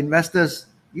welcomed by investors,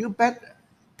 you bet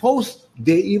post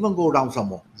they even go down some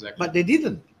more. Exactly. But they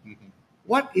didn't.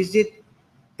 What is it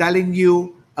telling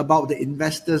you about the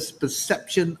investors'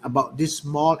 perception about these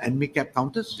small and mid cap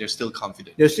counters? They're still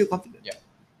confident. They're still confident. Yeah,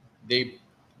 they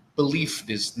believe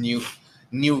this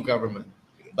new government.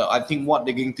 But I think what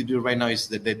they're going to do right now is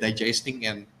that they're digesting,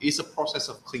 and it's a process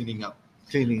of cleaning up.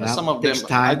 Cleaning up. Some of them, takes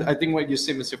time. I think what you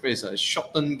say, Mr. Fraser,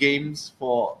 short-term games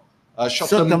for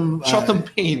Short-term, short-term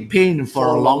pain. Pain for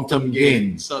a long-term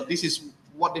gain. So this is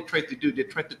what they try to do. They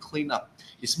try to clean up.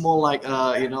 It's more like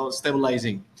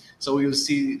stabilizing. So we will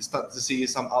start to see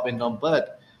some up and down,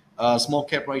 but small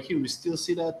cap right here, we still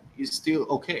see that it's still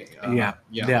okay.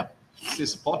 Yeah. Still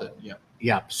supported. Yeah.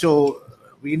 Yeah. So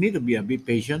we need to be a bit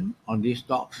patient on this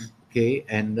stock, okay,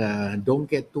 and don't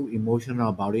get too emotional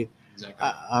about it.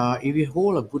 Exactly. If we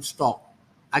hold a good stock,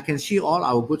 I can see all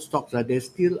our good stocks they're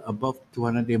still above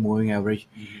 200-day moving average.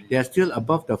 They are still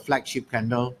above the flagship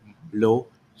candle low,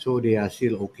 so they are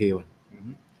still okay.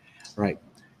 Right.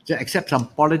 So except some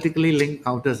politically linked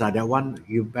counters, that one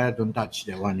you better don't touch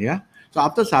that one. Yeah. So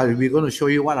after that, we're going to show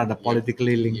you what are the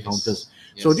politically linked counters.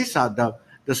 Yes. So these are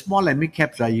the small and mid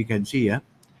caps. You can see.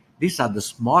 These are the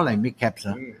small and mid caps.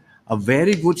 A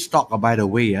very good stock, by the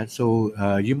way. So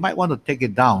you might want to take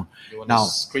it down. You want now. to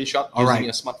screenshot All using right.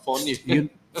 a smartphone?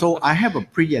 So I have a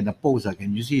pre and a post.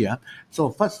 Can you see? So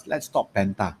first, let's talk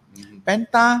Penta.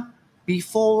 Penta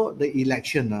before the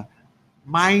election,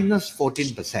 minus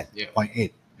 14%,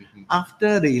 0.8.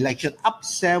 After the election, up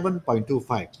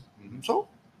 7.25. So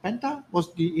Penta was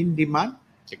in demand.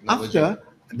 Technology. After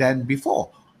than before.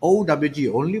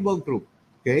 OWG, Only World Group.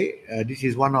 Okay, this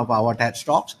is one of our TED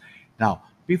stocks. Now,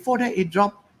 before that, it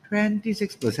dropped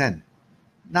 26%.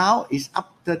 Now it's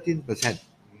up 13%.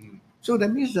 So that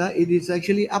means it is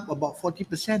actually up about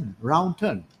 40%, round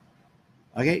turn.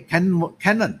 Okay,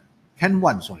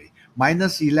 Can1, sorry,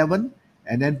 minus 11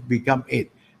 and then become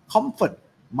 8. Comfort,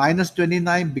 minus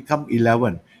 29, become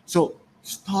 11. So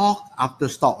stock after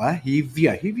stock,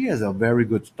 Hevia is a very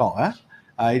good stock.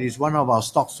 It is one of our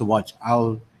stocks to watch.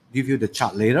 I'll give you the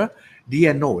chart later.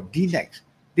 DNO, DNEX,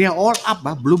 they are all up.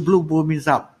 Blue means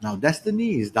up. Now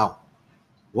Destiny is down.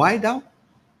 Why down?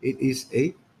 It is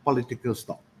a political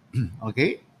stock.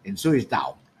 Okay, and so it's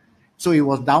down. So it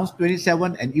was down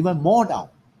 27 and even more down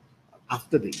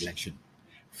after the election.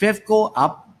 FEVCO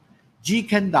up,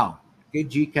 GCAN down. Okay,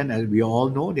 GCAN, as we all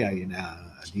know, they are in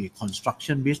the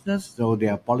construction business, so they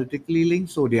are politically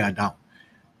linked, so they are down.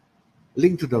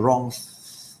 Linked to the wrong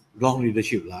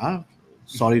leadership,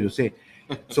 sorry to say.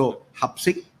 So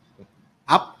Hapsik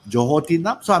up, Johor Tin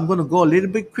up. So I'm going to go a little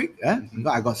bit quick.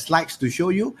 I got slides to show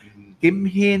you. Kim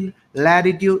Hin,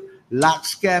 Latitude,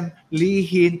 Luxcam, Lee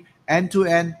Hin,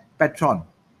 End-to-End, Petron.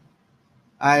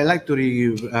 I like to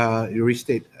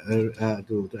restate,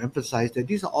 to emphasize that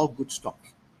these are all good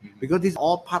stocks because these are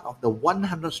all part of the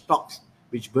 100 stocks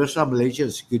which Bursa Malaysia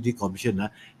Security Commission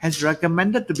has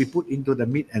recommended to be put into the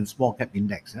mid and small cap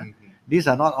index. These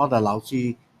are not all the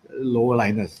lousy lower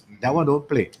liners. That one don't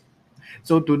play.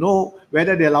 So to know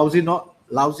whether they're lousy or not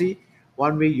lousy,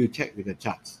 one way you check with the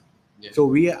charts. Yeah. So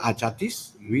we are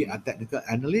chartists, we are technical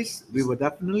analysts. We will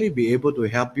definitely be able to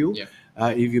help you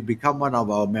if you become one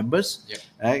of our members.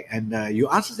 Right? And you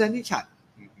ask us any chart,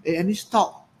 any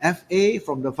stock, FA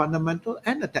from the fundamental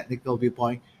and the technical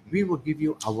viewpoint, we will give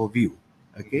you our view.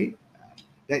 Okay,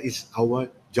 that is our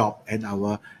job and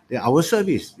our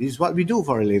service. This is what we do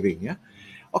for a living. Yeah.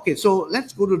 Okay, so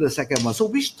let's go to the second one. So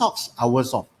which stocks are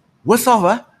worse off? Worse off,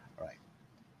 Right.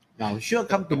 Now, sure,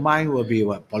 come to mind will be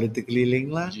what politically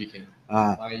linked,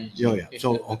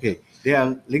 So okay, they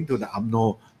are linked to the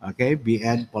UMNO. Okay,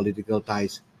 BN political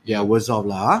ties. They are worse off,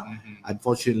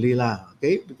 Unfortunately,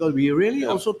 Okay, because we really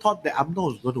also thought that UMNO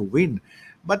was going to win,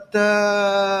 but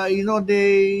they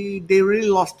really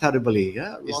lost terribly.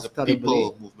 It's the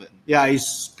people movement. Yeah,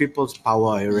 it's people's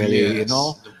power, really.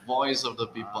 The voice of the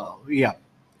people.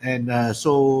 And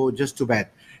so just too bad.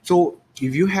 So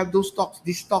if you have those stocks,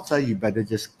 these stocks, you better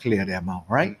just clear them out,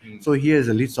 right? So here's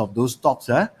a list of those stocks,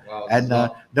 Wow, and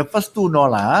the first two,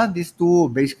 these two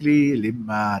basically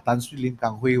Tan Sri Lim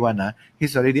Kang Hui one,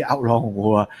 he's already out long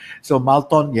ago. So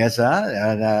Malton, yes,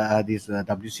 this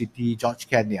WCT, George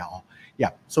Ken,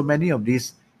 So many of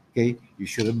these okay, you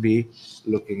shouldn't be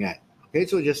looking at. Okay,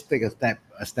 so just take a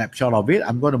snapshot of it.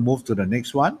 I'm going to move to the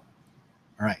next one.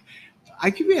 All right. I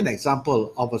give you an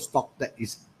example of a stock that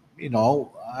is,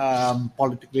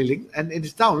 politically linked, and it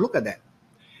is down. Look at that.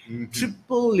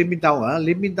 Triple limit down.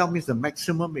 Limit down means the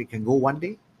maximum it can go one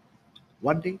day,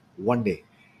 one day.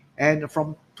 And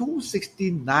from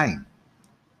 269,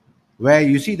 where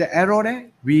you see the arrow there,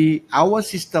 our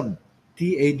system,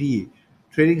 TAD,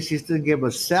 trading system, gave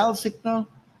a sell signal.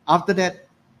 After that,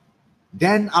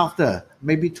 then after,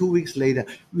 maybe 2 weeks later,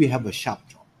 we have a sharp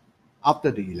drop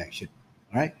after the election.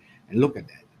 All right. And look at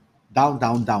that.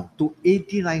 Down to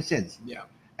 89 cents. Yeah.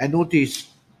 And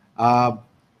notice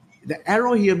the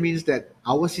arrow here means that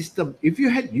our system, if you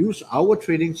had used our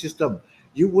trading system,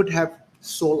 you would have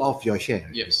sold off your share.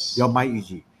 Yes. Your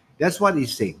MyEG. That's what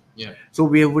he's saying. Yeah. So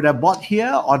we would have bought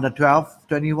here on the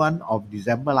 21 of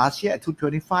December last year at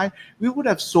 225. We would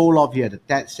have sold off here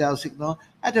the sell signal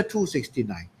at the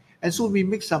 269. And so we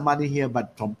make some money here,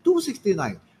 but from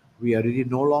 269, we are already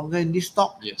no longer in this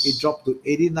stock. Yes. It dropped to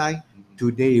 89.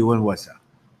 Today even worse.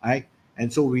 Right?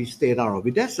 And so we stayed out of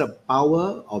it. That's the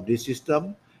power of this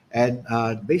system. And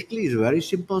basically, it's a very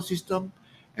simple system.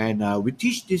 And we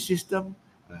teach this system.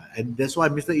 And that's why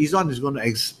Mr. Izon is going to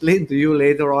explain to you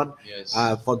later on. Yes.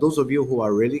 For those of you who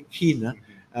are really keen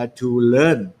to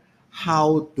learn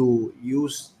how to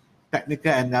use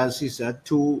technical analysis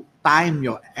to time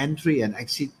your entry and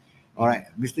exit. All right,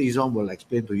 Mr. Izon will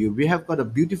explain to you. We have got a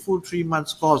beautiful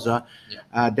 3-month course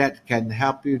that can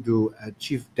help you to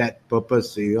achieve that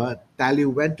purpose. So, tell you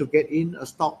when to get in a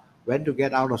stock, when to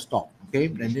get out of stock. Okay,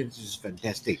 and this is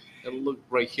fantastic. And look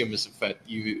right here, Mr. Fred.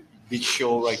 You did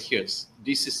show right here.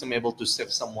 This system able to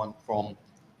save someone from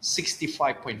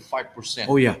 65.5%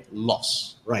 Oh yeah,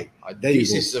 loss. right. There you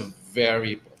This go. is a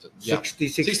very important.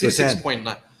 66% 66.9.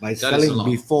 by That is a selling lot.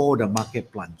 before the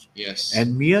market plunge. Yes.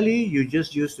 And merely you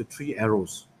just use the 3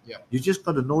 arrows. Yeah. You just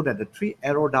got to know that the 3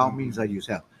 arrow down means that you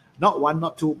sell. Not 1,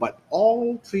 not 2, but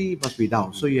all 3 must be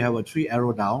down. So you have a 3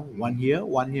 arrow down, 1 here,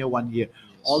 1 here, 1 here.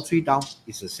 All 3 down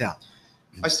is a sell.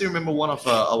 I still remember one of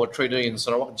our trader in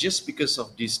Sarawak, just because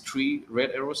of these 3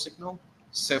 red arrow signal,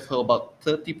 saved her about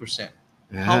 30%.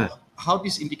 Yeah. How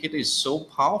this indicator is so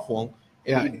powerful,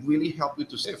 and Yeah. it really help you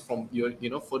to save from your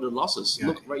further losses. Yeah.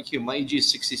 Look right here, MyEG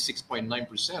is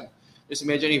 66.9%. Just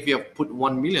imagine if you have put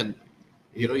 1 million,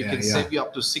 you Yeah, can yeah. save you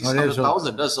up to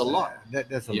 600,000. That's a lot.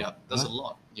 That's a Yeah, lot. that's huh? a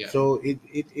lot. Yeah. So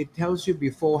it tells you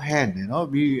beforehand,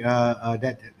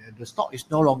 that the stock is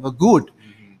no longer good.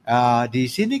 The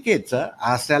syndicates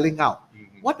are selling out.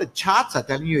 What the charts are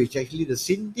telling you is actually the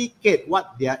syndicate,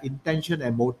 what their intention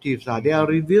and motives are. They are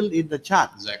revealed in the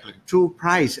chart Exactly. through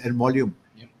price and volume.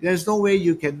 Yeah. There's no way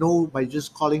you can know by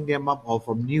just calling them up or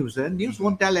from news. And news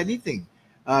won't tell anything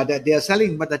that they are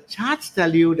selling, but the charts tell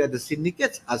you that the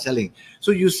syndicates are selling. So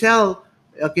you sell,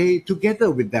 together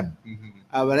with them.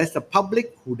 Whereas the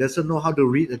public who doesn't know how to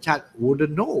read the chart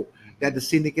wouldn't know that the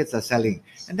syndicates are selling.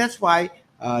 And that's why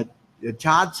the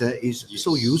charts is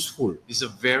so Yes. useful. It's a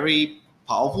very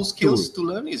powerful skills to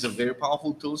learn. It's a very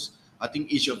powerful tools. I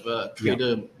think each of the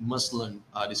trader must learn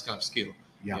this kind of skill.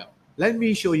 Yeah. Let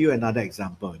me show you another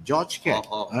example. George Cat.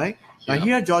 Oh, All right. Now yeah.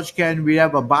 here, George Cat, we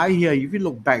have a buy here. If you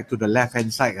look back to the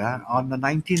left-hand side, on the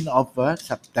 19th of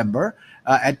September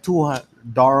at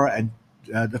 $2 and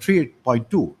the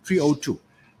 3.2,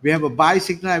 we have a buy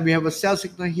signal and we have a sell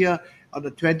signal here on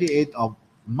the 28th of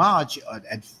March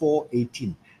at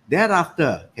 4.18.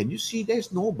 Thereafter, can you see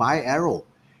there's no buy arrow?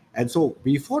 And so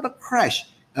before the crash,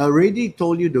 I already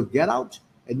told you to get out.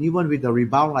 And even with the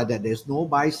rebound like that, there's no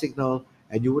buy signal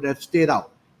and you would have stayed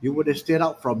out. You would have stayed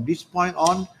out from this point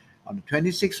on the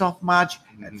 26th of March.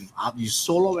 And you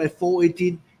sold out at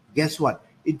 4.18. Guess what?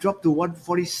 It dropped to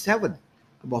 147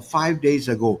 about 5 days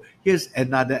ago. Here's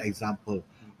another example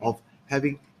of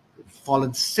having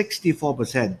fallen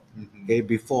 64%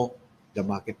 before the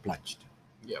market plunged.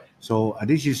 Yeah. So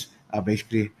this is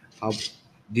basically how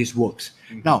this works.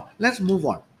 Now let's move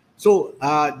on. So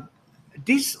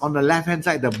this on the left hand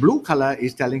side, the blue color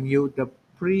is telling you the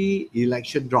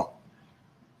pre-election drop.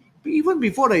 Even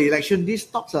before the election, these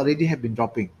stocks already have been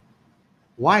dropping.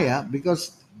 Why?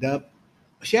 Because the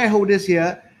shareholders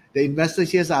here, the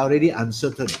investors here are already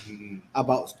uncertain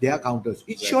about their counters.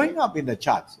 It's showing up in the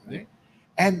charts. Right?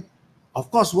 And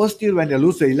of course, worse still, when they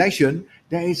lose the election,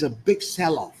 there is a big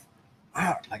sell-off.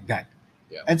 Like that.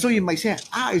 Yeah. And so you might say,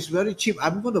 it's very cheap.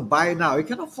 I'm going to buy now. It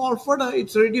cannot fall further.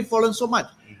 It's already fallen so much.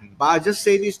 But I just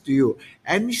say this to you.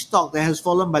 Any stock that has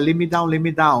fallen by limit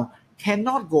down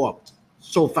cannot go up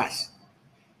so fast.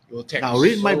 It will take Now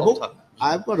read so my long book. time.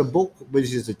 I've got a book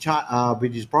which is a chart,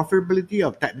 which is Profitability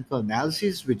of Technical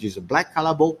Analysis, which is a black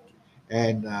color book.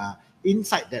 And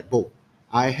inside that book,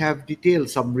 I have detailed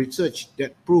some research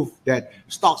that prove that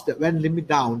stocks that when limit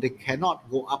down, they cannot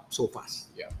go up so fast.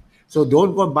 Yeah. So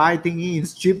don't go buy thinking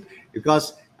it's cheap,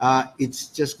 because it's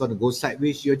just going to go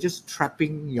sideways. You're just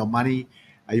trapping your money.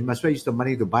 You must well use the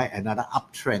money to buy another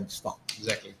uptrend stock.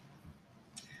 Exactly.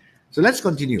 So let's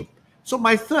continue. So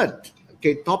my third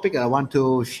topic I want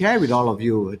to share with all of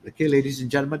you, ladies and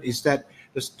gentlemen, is that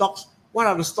the stocks. What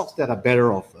are the stocks that are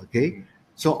better off?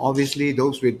 So obviously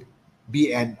those with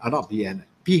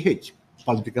PH,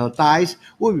 political ties,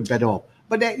 will be better off.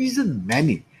 But there isn't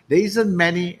many.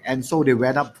 And so they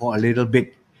went up for a little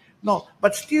bit. No,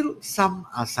 but still some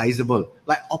are sizable,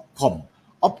 like Opcom.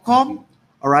 All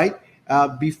right,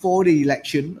 before the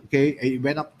election, it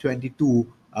went up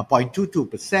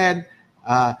 22.22%.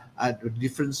 The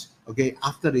difference,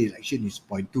 after the election is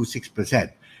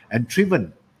 0.26%. And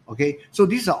Triven, so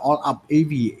these are all up,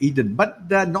 AV, Eden, but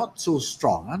they're not so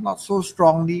strong, not so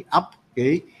strongly up,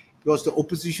 because the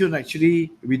opposition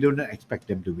actually, we don't expect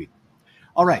them to win.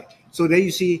 All right, so there you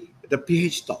see the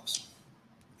PH stocks,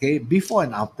 before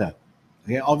and after.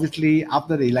 Obviously,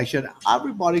 after the election,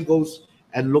 everybody goes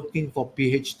and looking for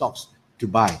PH stocks to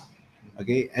buy,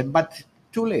 but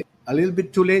too late, a little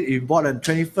bit too late. If you bought on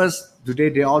 21st, today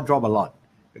they all drop a lot,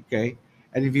 and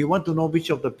if you want to know which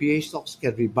of the PH stocks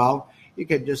can rebound, you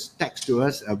can just text to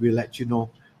us. We'll let you know.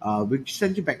 We'll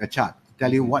send you back a chart to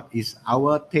tell you what is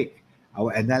our take,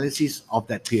 our analysis of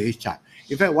that PH chart.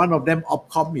 In fact, one of them,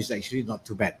 Opcom, is actually not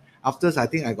too bad. After, I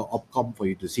think I got Opcom for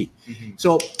you to see.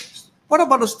 So what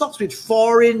about the stocks with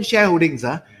foreign shareholdings?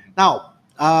 Now,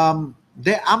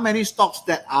 there are many stocks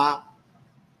that are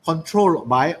controlled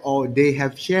by, or they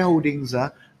have shareholdings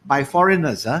by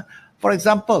foreigners. For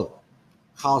example,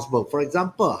 Carlsberg. For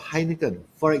example, Heineken.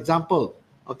 For example,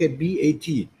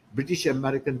 BAT, British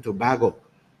American Tobacco.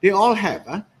 They all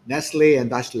have Nestle and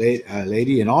Dutch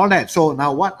Lady and all that. So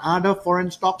now, what are the foreign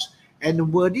stocks?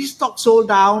 And were these stocks sold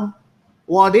down?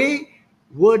 Are the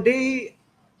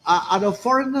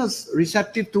foreigners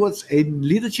receptive towards a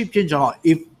leadership change or not?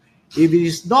 If it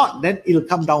is not, then it'll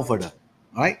come down further.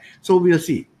 All right. So we'll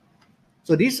see.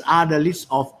 So these are the list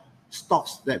of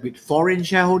stocks that with foreign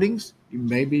shareholdings.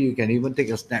 Maybe you can even take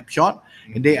a snapshot.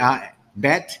 And they are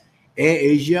BAT,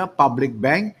 AirAsia, Public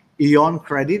Bank, Eon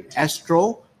Credit,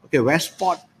 Astro,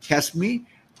 Westport, Casmi,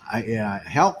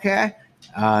 Healthcare,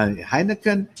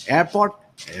 Heineken, Airport,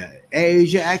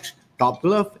 AirAsia X, Top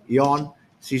Glove, Eon,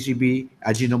 CCB,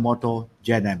 Ajinomoto,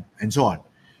 Gen-M, and so on.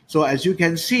 So as you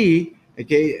can see,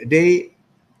 they,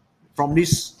 from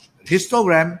this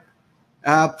histogram,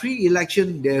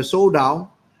 pre-election they're sold down,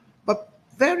 but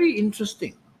very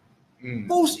interesting.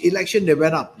 Post-election they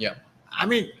went up. Yeah. I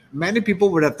mean, many people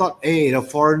would have thought, hey, the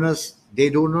foreigners, they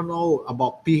don't know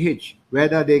about PH,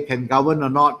 whether they can govern or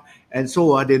not. And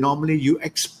so you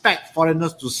expect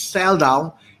foreigners to sell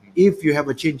down if you have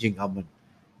a change in government.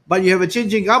 But you have a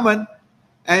change in government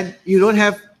and you don't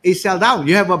have a sell down.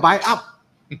 You have a buy up,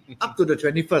 up to the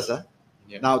 21st.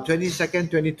 Yeah. Now, 22nd,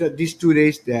 23rd, these 2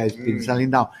 days, there has been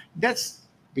selling down. That's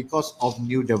because of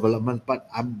new developments. But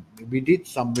we did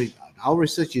some, our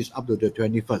research is up to the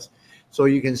 21st. So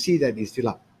you can see that it's still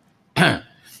up.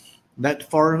 That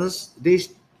foreigners, they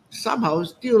somehow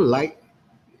still like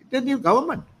the new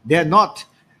government. They're not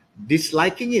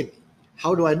disliking it.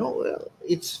 How do I know? Well,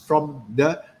 it's from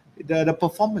the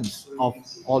performance of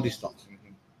all these stocks.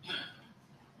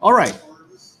 All right.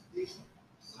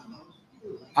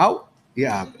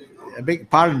 Yeah, a big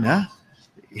pardon,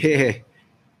 Yeah.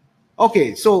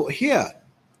 Okay, so here,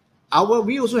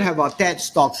 we also have our TED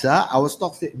stocks, our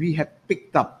stocks that we have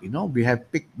picked up. We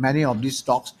have picked many of these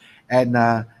stocks, and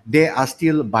they are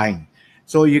still buying.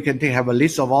 So you can have a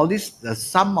list of all this.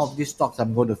 Some of these stocks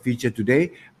I'm going to feature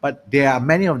today, but there are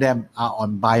many of them are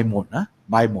on buy mode.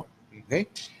 Buy mode. Okay.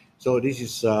 So this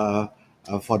is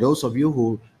for those of you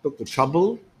who took the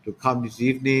trouble to come this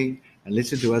evening and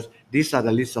listen to us. These are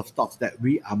the list of stocks that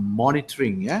we are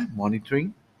monitoring.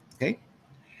 Monitoring. Okay.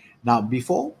 Now,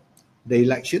 before the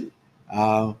election,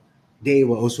 they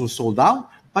were also sold down,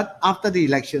 but after the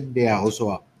election, they are also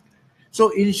up. So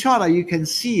in short, you can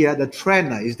see the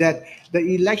trend is that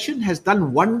the election has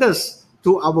done wonders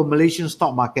to our Malaysian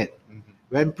stock market.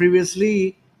 When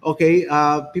previously,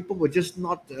 people were just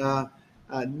not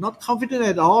confident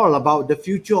at all about the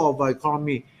future of our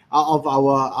economy, of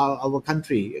our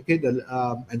country,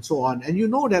 and so on. And you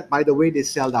know that by the way they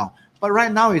sell down. But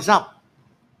right now it's up.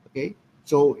 Okay,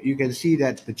 so you can see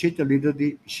that the change of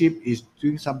leadership is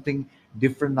doing something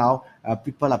different now.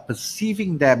 People are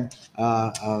perceiving them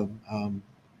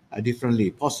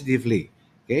differently, positively.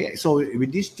 Okay, so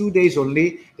with these 2 days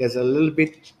only, there's a little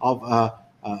bit of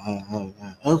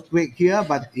earthquake here,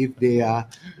 but if they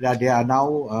are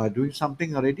now doing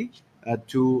something already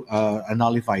to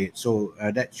nullify it, so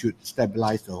that should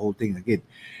stabilize the whole thing again.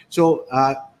 So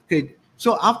okay,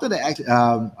 so after the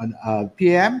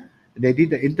PM, they did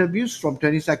the interviews from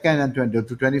 22nd and 20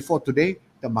 to 24th today.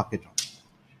 The market dropped.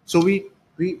 So we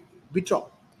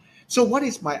dropped. So what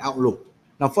is my outlook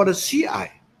now for the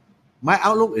CI? My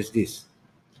outlook is this.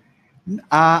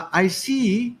 I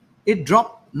see it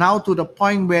dropped now to the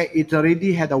point where it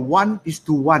already had a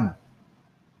 1:1,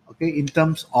 okay, in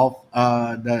terms of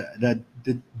the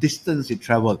distance it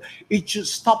traveled. It should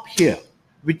stop here,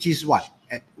 which is what?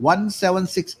 At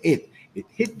 1768. It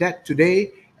hit that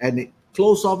today and it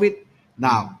closed off it.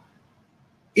 Now,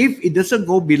 if it doesn't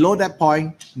go below that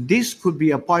point, this could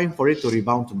be a point for it to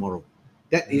rebound tomorrow.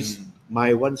 That is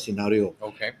my one scenario.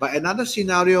 Okay. But another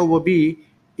scenario will be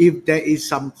if there is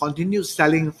some continued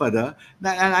selling further.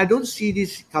 Now, and I don't see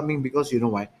this coming because you know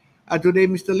why? Today,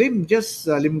 Mr. Lim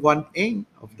Lim Guan Eng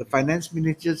of the finance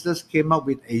minister just came up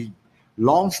with a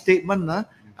long statement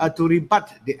to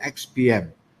rebut the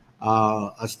XPM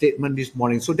a statement this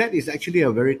morning. So that is actually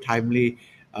a very timely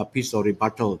piece of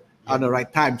rebuttal at the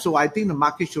right time. So I think the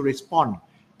market should respond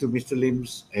to Mr.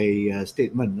 Lim's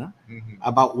statement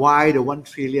about why the 1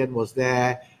 trillion was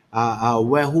there,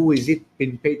 who is it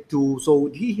been paid to. So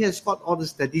he has got all the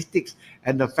statistics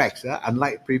and the facts.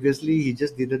 Unlike previously, he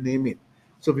just didn't name it.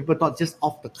 So people thought just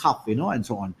off the cuff, and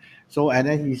so on. So and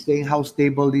then he's saying how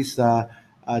stable these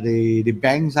the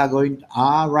banks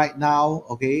are right now,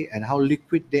 okay, and how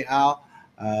liquid they are,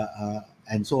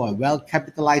 and so on, well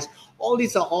capitalized. All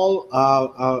these are all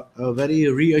very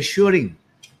reassuring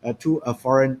to a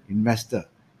foreign investor.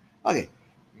 Okay,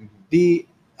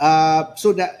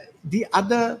 so that the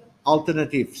other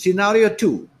alternative scenario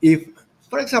 2, if,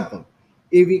 for example,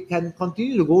 if it can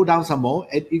continue to go down some more,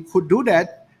 it could do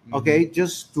that. Okay,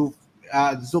 just to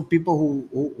so people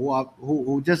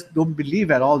who just don't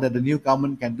believe at all that the new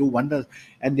government can do wonders,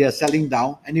 and they are selling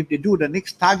down. And if they do, the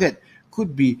next target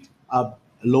could be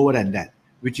lower than that,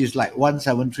 which is like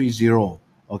 1730.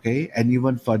 Okay, and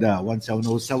even further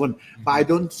 1707. But I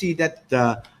don't see that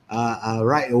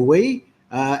right away.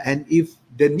 And if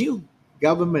the new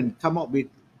government come up with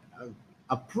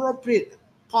appropriate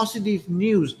positive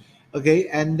news, okay,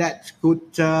 and that could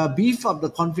beef up the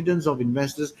confidence of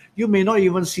investors, you may not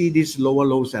even see these lower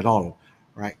lows at all,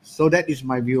 right? So that is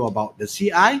my view about the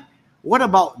CI. What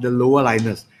about the lower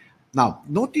liners? Now,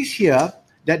 notice here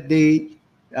that the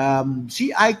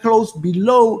CI closed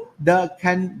below the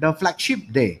flagship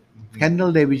day,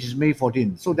 candle day, which is May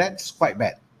 14. So that's quite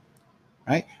bad,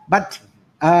 right? But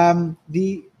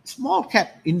the small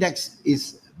cap index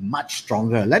is much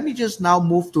stronger. Let me just now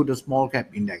move to the small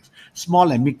cap index,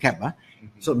 small and mid cap.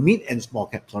 So mid and small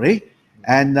cap, sorry.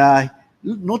 And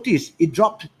notice it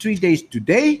dropped 3 days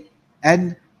today,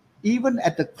 and even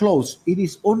at the close, it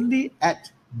is only at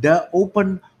the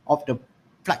open of the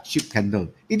flagship candle.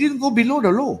 It didn't go below the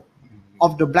low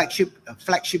of the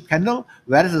flagship candle,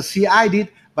 whereas the CI did,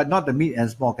 but not the mid and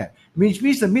small cap. Which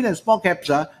means the mid and small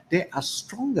caps they are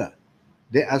stronger.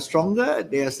 They are stronger.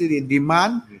 They are still in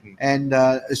demand, and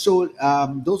so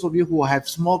those of you who have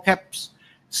small caps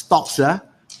stocks,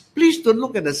 please don't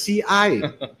look at the CI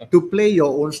to play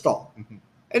your own stock.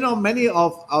 Many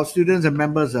of our students and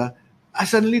members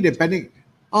suddenly they panic.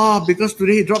 Oh, because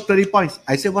today it dropped 30 points.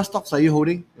 I said, what stocks are you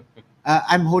holding?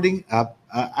 I'm holding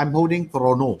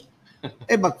Chrono.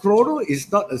 But Chrono is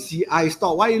not a CI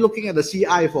stock. Why are you looking at the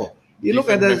CI for? You look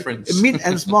at the mid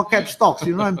and small cap stocks.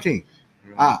 You know what I'm saying?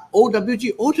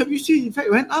 OWC in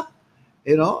fact went up,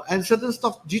 and certain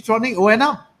stocks, Getronic went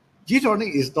up.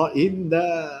 Getronic is not in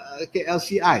the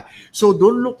KLCI. So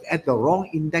don't look at the wrong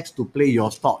index to play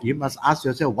your stock. You must ask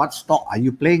yourself, what stock are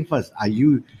you playing first?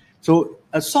 So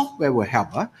a software will help.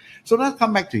 So let's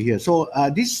come back to here. So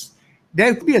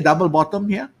there could be a double bottom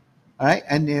here, all right?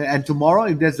 And tomorrow,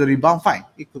 if there's a rebound, fine,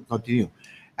 it could continue.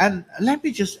 And let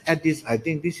me just add this. I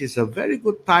think this is a very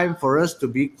good time for us to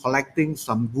be collecting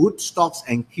some good stocks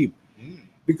and keep.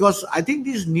 Because I think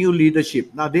this new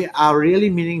leadership, now they are really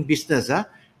meaning business.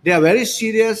 They are very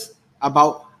serious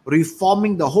about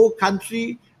reforming the whole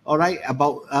country, all right,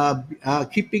 about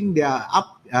keeping their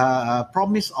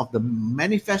promise of the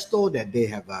manifesto that they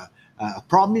have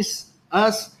promised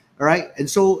us, all right? And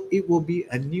so it will be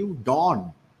a new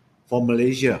dawn for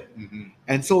Malaysia.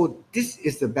 And so this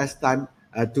is the best time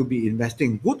to be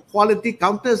investing. Good quality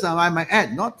counters, I might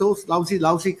add, not those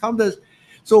lousy counters.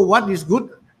 So what is good?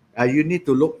 You need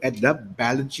to look at the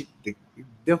balance sheet,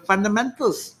 the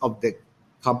fundamentals of the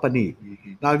company.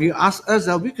 Now, if you ask us,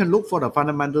 we can look for the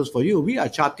fundamentals for you. We are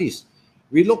chartists.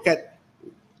 We look at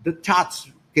the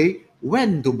charts, okay,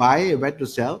 when to buy, when to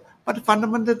sell, but the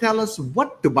fundamental tell us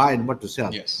what to buy and what to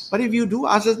sell. Yes. But if you do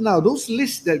ask us now, those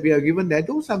lists that we are given there,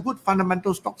 those are good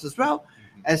fundamental stocks as well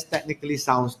as technically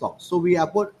sound stocks. So we are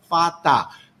both FATA,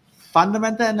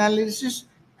 fundamental analysis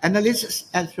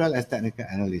as well as technical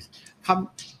analysis. Come,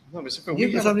 No, Mr. Fred, you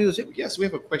we have have something to say? yes, we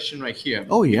have a question right here.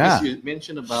 Oh, yeah. Because you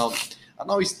mentioned about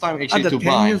now it's time actually the to 10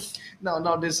 buy. years.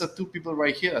 Now there's two people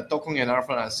right here, Tokong and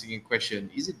Arfan, asking a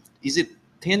question. Is it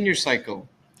 10-year cycle?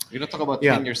 We're gonna talk about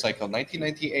Yeah. 10-year cycle,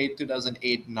 1998,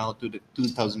 2008, now to the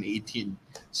 2018.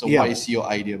 So Yeah. what is your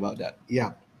idea about that?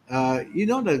 Yeah. You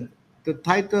know, the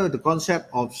title, the concept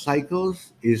of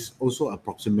cycles is also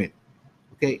approximate.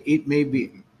 Okay. It may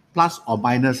be plus or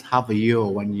minus half a year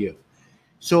or 1 year.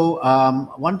 So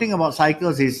one thing about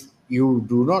cycles is you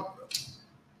do not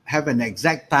have an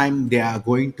exact time they are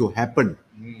going to happen.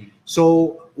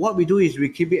 So what we do is we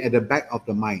keep it at the back of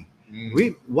the mind.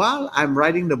 While I'm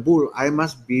riding the bull, I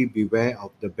must beware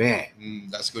of the bear.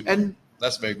 That's good. And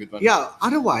that's very good one. yeah,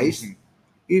 otherwise,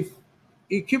 if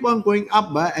it keep on going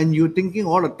up and you're thinking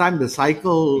all the time the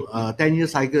cycle, 10-year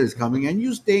cycle is coming and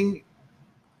you staying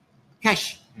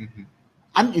cash,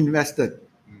 uninvested.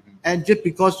 And just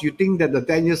because you think that the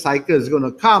 10-year cycle is going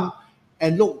to come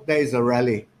and look, there is a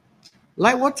rally.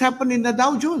 Like what's happened in the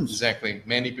Dow Jones. Exactly.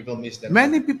 Many people miss that.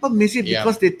 Many people miss it Yeah.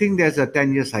 because they think there's a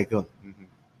 10-year cycle.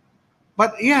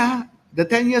 But yeah, the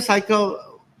 10-year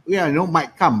cycle,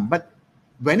 might come. But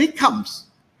when it comes,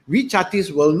 we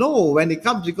chartists will know when it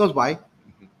comes because why?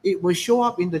 It will show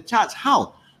up in the charts.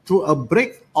 How? Through a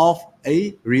break of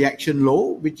a reaction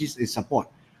low, which is a support.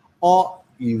 Or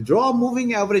you draw a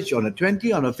moving average on a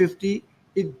 20, on a 50,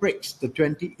 it breaks the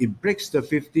 20, it breaks the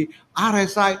 50.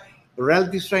 RSI,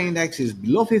 relative strength index, is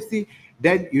below 50.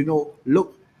 Then,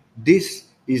 look, this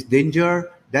is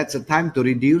danger. That's a time to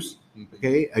reduce,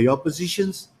 your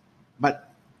positions.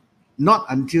 But not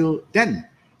until then.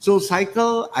 So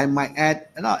cycle, I might add,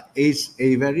 is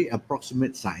a very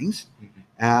approximate science.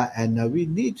 And we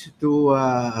need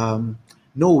to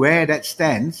know where that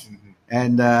stands.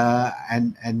 And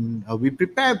we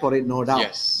prepare for it, no doubt.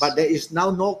 Yes. But there is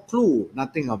now no clue,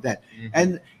 nothing of that.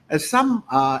 And some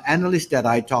analysts that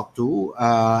I talk to,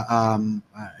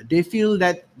 they feel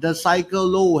that the cycle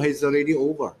low is already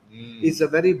over. It's a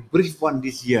very brief one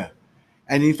this year.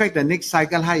 And in fact, the next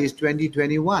cycle high is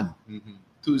 2021.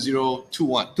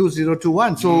 2021.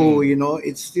 2021. So,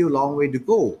 it's still a long way to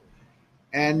go.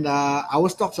 And our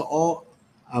stocks are all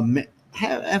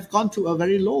have gone to a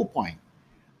very low point.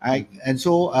 Right? And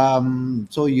so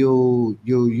you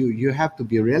have to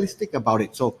be realistic about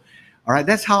it. So, all right,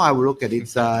 that's how I will look at it.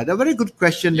 It's a very good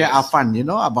question. They are fun,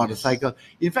 about the cycle.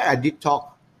 In fact, I did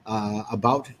talk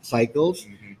about cycles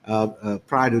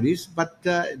prior to this, but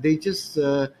they just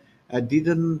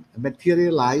didn't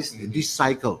materialize this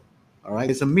cycle. All right,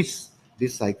 it's a miss,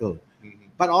 this cycle.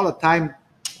 But all the time,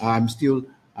 I'm still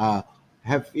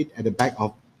have it at the back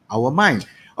of our mind.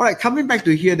 All right, coming back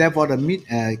to here, therefore, the mid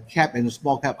cap and the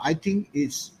small cap, I think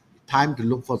it's time to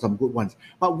look for some good ones.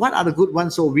 But what are the good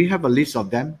ones? So we have a list of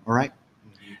them. All right,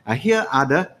 here are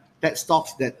the tech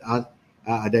stocks that are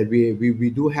that we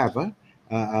do have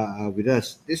with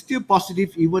us. They're still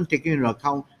positive, even taking into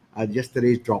account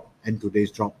yesterday's drop and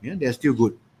today's drop. Yeah, they're still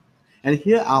good. And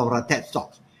here are our tech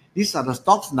stocks. These are the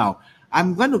stocks now.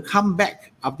 I'm going to come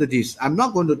back after this. I'm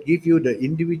not going to give you the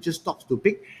individual stocks to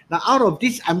pick. Now, out of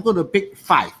this, I'm going to pick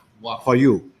 5 for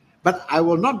you. But I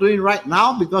will not do it right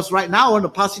now because right now I want to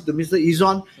pass it to Mr.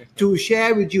 Izon to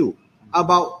share with you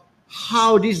about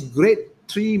how this great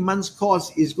 3 months course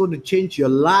is going to change your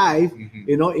life,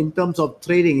 in terms of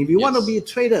trading. If you want to be a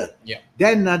trader,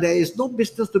 then there is no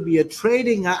business to be a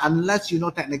trading unless you know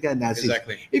technical analysis.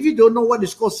 Exactly. If you don't know what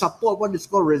is called support, what is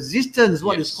called resistance,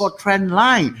 what is called trend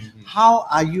line, how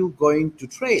are you going to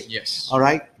trade? Yes. All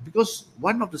right. Because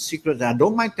one of the secrets that I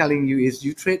don't mind telling you is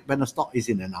you trade when a stock is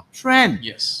in an uptrend.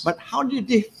 Yes. But how do you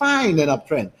define an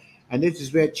uptrend? And this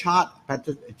is where charts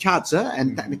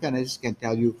and technical analysis can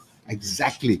tell you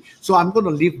exactly. So I'm going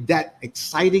to leave that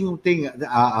exciting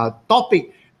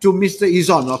topic to Mr.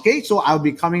 Izon. Okay, so I'll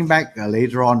be coming back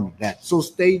later on that. So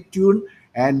stay tuned,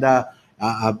 and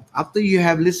after you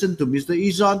have listened to Mr.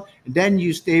 Izon, then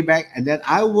you stay back, and then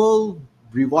I will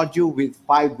reward you with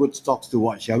 5 good stocks to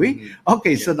watch. Shall we?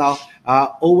 Okay. So now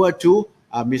over to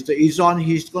Mr. Izon.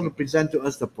 He's going to present to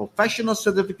us the professional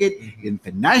certificate in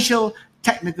financial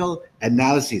technical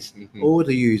analysis. Over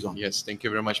to you, Izon. Yes, thank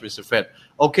you very much, Mr. Fred.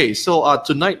 Okay, so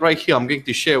tonight right here, I'm going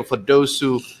to share for those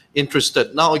who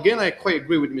interested. Now, again, I quite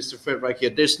agree with Mr. Fred right here.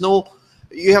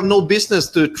 You have no business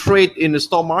to trade in the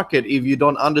stock market if you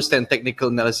don't understand technical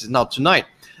analysis. Now, tonight,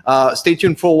 Stay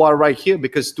tuned for a while right here,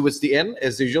 because towards the end,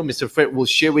 as usual, Mr. Fred will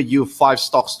share with you 5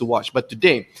 stocks to watch. But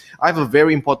today, I have a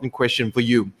very important question for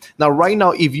you. Now, right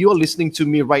now, if you are listening to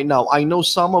me right now, I know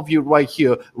some of you right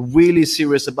here really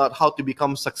serious about how to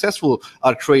become successful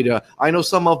trader. I know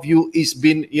some of you is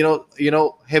been,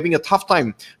 having a tough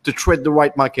time to trade the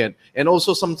right market. And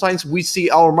also sometimes we see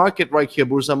our market right here,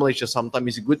 Bursa Malaysia, sometimes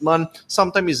it's a good month,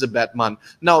 sometimes it's a bad month.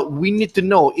 Now, we need to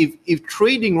know if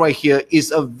trading right here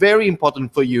is a very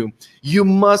important for you, you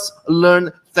must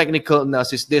learn technical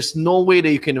analysis. There's no way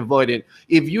that you can avoid it.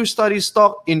 If you study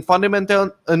stock in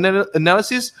fundamental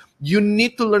analysis, you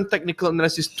need to learn technical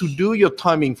analysis to do your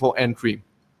timing for entry.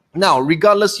 Now,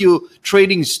 regardless you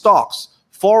trading stocks,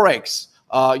 forex,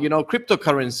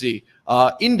 cryptocurrency,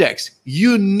 index,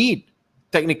 you need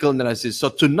technical analysis. So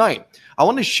tonight, I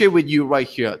want to share with you right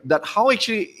here that how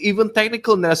actually even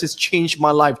technical analysis changed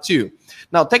my life too.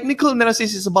 Now, technical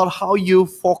analysis is about how you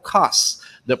forecast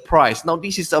the price. Now,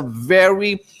 this is a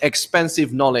very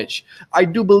expensive knowledge. I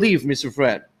do believe, Mr.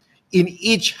 Fred, in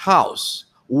each house,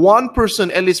 one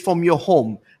person, at least from your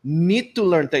home, need to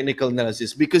learn technical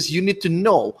analysis, because you need to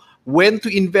know when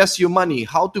to invest your money,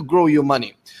 how to grow your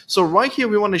money. So right here,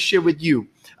 we want to share with you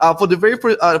for the very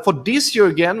first, for this year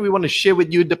again, we want to share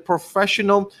with you the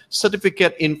professional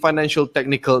certificate in financial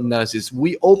technical analysis.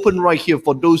 We open right here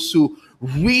for those who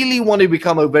really want to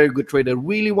become a very good trader,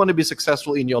 really want to be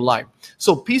successful in your life.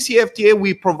 So PCFTA,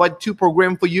 we provide 2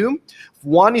 programs for you.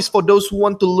 One is for those who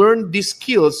want to learn these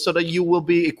skills so that you will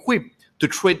be equipped to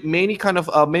trade many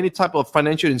type of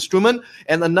financial instrument.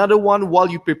 And another one, while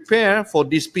you prepare for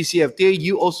this PCFTA,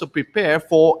 you also prepare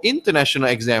for international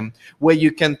exam, where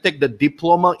you can take the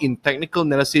diploma in technical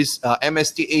analysis,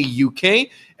 MSTA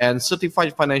UK, and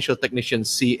certified financial technician,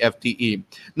 CFTE.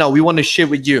 Now, we want to share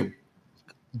with you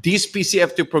this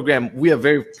PCFTA program. We are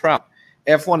very proud.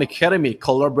 F1 Academy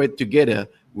collaborate together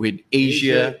with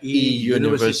Asia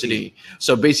University.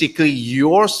 So basically,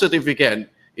 your certificate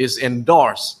is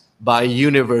endorsed by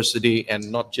university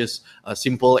and not just a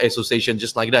simple association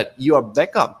just like that. You are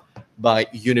backed up by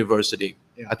university.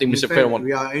 Yeah. I think Mr. Fair one.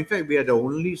 We are the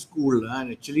only school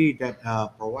actually that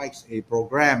provides a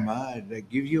program that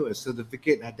gives you a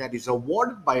certificate that is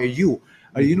awarded by you.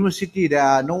 A university. There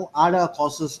are no other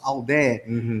courses out there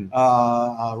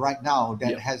right now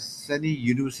that has any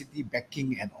university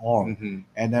backing at all.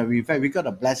 And in fact, we got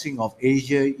a blessing of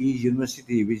Asia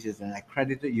University, which is an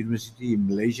accredited university in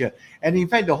Malaysia. And in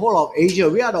fact, the whole of Asia,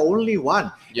 we are the only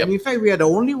one. And in fact, we are the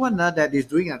only one that is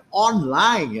doing an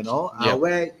online,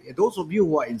 where those of you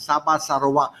who are in Sabah,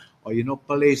 Sarawak, or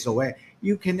Perlis, or where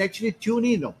you can actually tune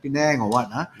in, or Penang or what,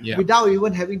 without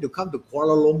even having to come to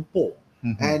Kuala Lumpur.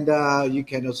 And you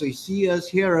can also see us,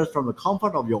 hear us from the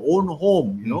comfort of your own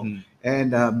home,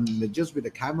 and just with the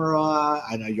camera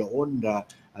and your own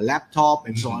laptop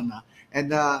and so on.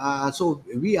 And so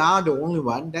we are the only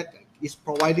one that is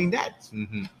providing that.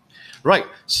 Right.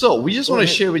 So we just want to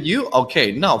share with you.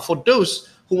 Okay. Now, for those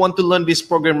who want to learn this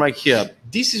program right here,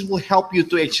 will help you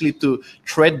to actually to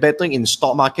trade better in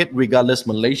stock market, regardless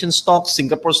Malaysian stock,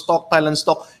 Singapore stock, Thailand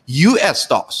stock, US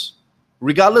stocks,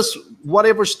 regardless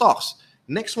whatever stocks.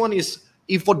 Next one is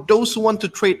for those who want to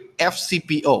trade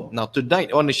FCPO. Now tonight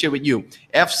I want to share with you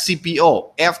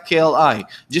FCPO, FKLI,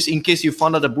 just in case you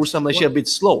found out the Bursa Malaysia a bit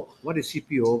slow. What is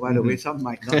CPO, by the way? Some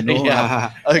might not know.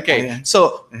 Okay,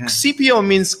 so CPO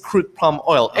means crude palm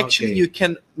oil. Actually, you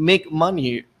can make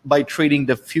money by trading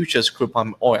the futures crude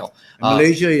palm oil.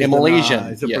 Malaysia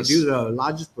is the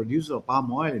largest producer of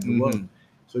palm oil in the world.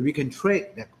 So we can trade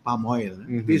that palm oil.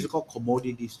 This is called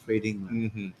commodities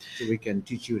trading. So we can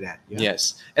teach you that.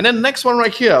 Yes. And then next one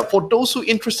right here, for those who are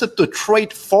interested to trade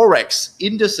forex,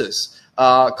 indices,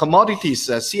 commodities,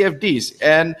 CFDs,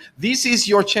 and this is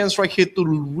your chance right here to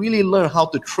really learn how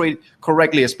to trade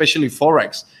correctly, especially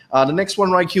forex. The next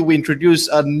one right here, we introduce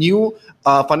a new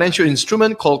financial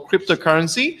instrument called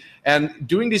cryptocurrency. And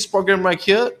during this program right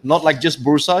here, not like just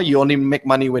Bursa, you only make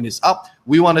money when it's up.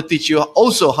 We want to teach you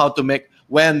also how to make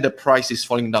when the price is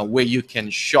falling down, where you can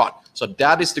short. So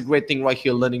that is the great thing right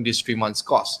here, learning this 3 months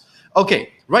course.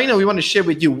 Okay, right now we want to share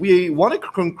with you, we want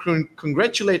to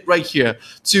congratulate right here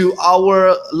to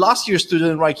our last year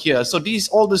student right here. So these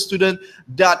all the students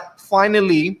that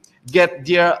finally get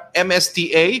their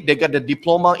MSTA, they got the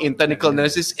diploma in technical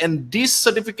analysis, and this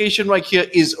certification right here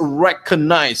is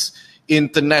recognized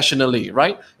internationally,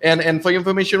 right? And for your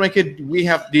information right here, we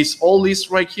have all list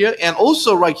right here, and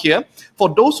also right here, for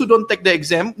those who don't take the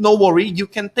exam, no worry, you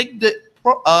can take the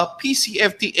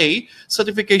PCFTA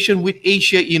certification with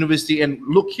Asia University. And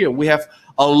look here, we have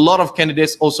a lot of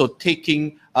candidates also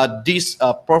taking this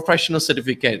professional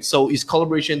certificate. So it's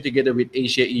collaboration together with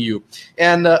Asia EU.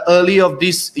 And early of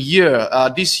this year,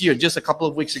 just a couple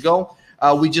of weeks ago,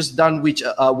 we just done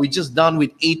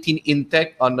with 18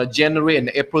 intake on January and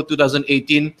April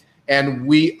 2018, and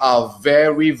we are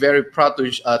very, very proud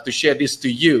to share this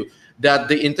to you that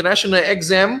the international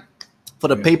exam for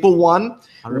the paper one,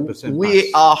 100%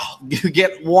 we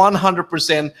get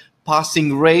 100%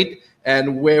 passing rate,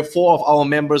 and where 4 of our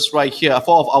members right here,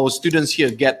 4 of our students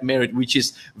here get merit, which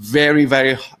is very,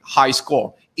 very high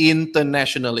score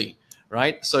internationally,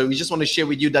 right? So we just want to share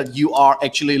with you that you are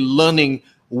actually learning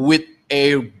with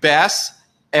a best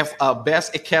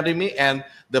academy and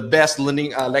the best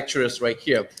learning lecturers right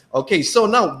here. Okay, so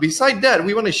now beside that,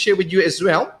 we want to share with you as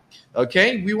well.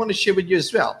 Okay, we want to share with you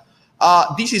as well.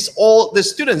 This is all the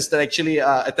students that actually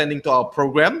attending to our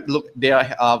program. Look, they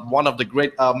are one of the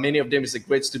great, many of them is the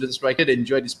great students right here. They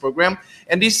enjoy this program.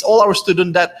 And this is all our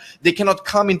students that they cannot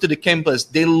come into the campus.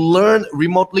 They learn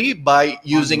remotely by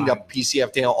using the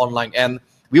PCFTA online. And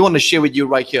we want to share with you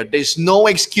right here. There's no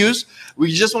excuse.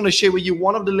 We just want to share with you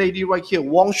one of the lady right here,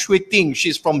 Wong Shui Ting.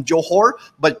 She's from Johor,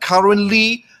 but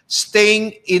currently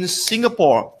staying in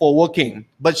Singapore for working.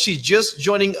 But she's just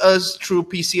joining us through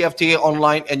PCFTA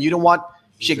online. And you know what?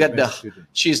 She's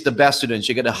the best student.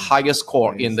 She got the highest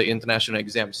score in the international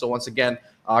exam. So once again,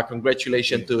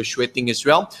 congratulations to Shui Ting as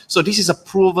well. So this is a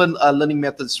proven learning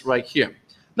methods right here.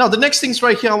 Now, the next things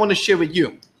right here I want to share with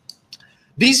you.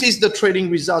 This is the trading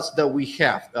results that we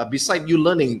have. Beside you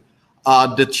learning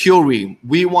the theory,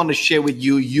 we want to share with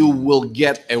you, you will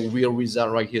get a real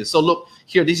result right here. So look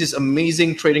here, this is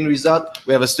amazing trading result.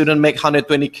 We have a student make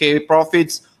 120K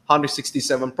profits,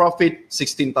 167 profit,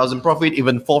 16,000 profit,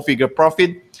 even 4-figure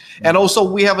profit. And also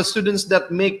we have a students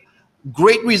that make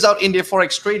great result in their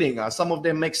Forex trading. Some of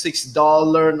them make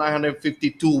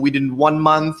 $6,952 within 1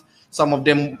 month. Some of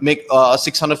them make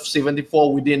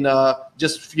 674 within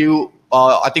just few,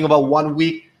 I think about 1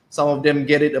 week. Some of them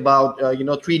get it about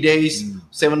 3 days,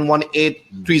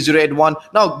 718, 3081.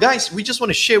 Now, guys, we just want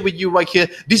to share with you right here.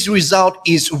 This result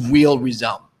is real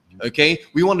result. Okay,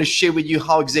 we want to share with you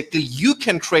how exactly you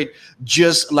can trade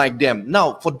just like them.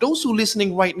 Now, for those who are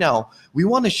listening right now, we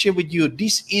want to share with you,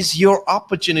 this is your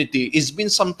opportunity. It's been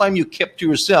some time you kept to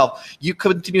yourself. You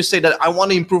continue to say that I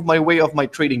want to improve my way of my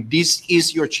trading. This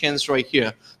is your chance right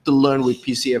here to learn with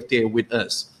PCFTA with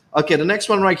us. Okay, the next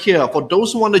one right here. For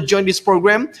those who want to join this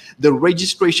program, the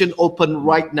registration open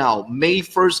right now, May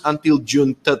 1st until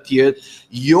June 30th.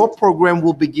 Your program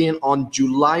will begin on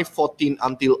July 14th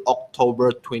until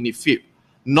October 25th.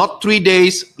 Not 3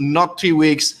 days, not 3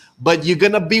 weeks, but you're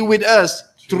going to be with us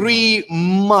 3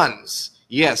 months.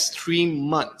 Yes, 3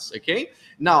 months, okay?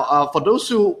 Now, for those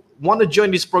who want to join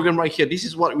this program right here, this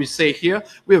is what we say here.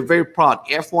 We are very proud.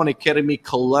 F1 Academy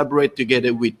collaborate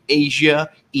together with Asia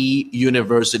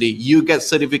University. You get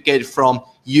certificate from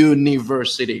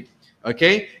university.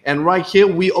 Okay, and right here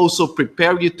we also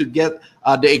prepare you to get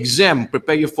the exam,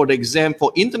 prepare you for the exam,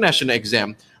 for international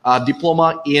exam,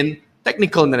 diploma in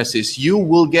technical analysis. You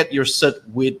will get your cert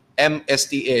with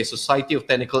MSTA, Society of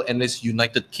Technical Analysts,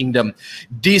 United Kingdom.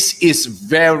 This is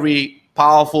very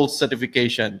powerful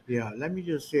certification. Yeah, let me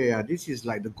just say, this is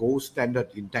like the gold standard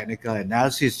in technical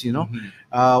analysis.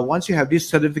 Once you have this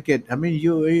certificate, I mean,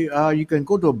 you can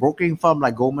go to a broking firm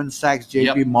like Goldman Sachs,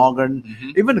 JP Morgan,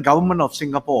 even the government of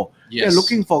Singapore. Yes. They're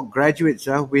looking for graduates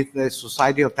with the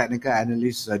Society of Technical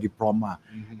Analysts diploma,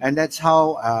 and that's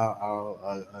how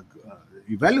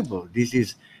valuable this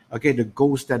is. Okay, the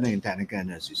gold standard in technical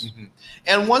analysis.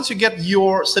 And once you get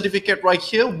your certificate right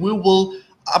here, we will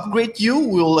upgrade you.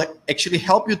 Will actually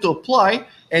help you to apply,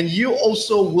 and you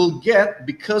also will get,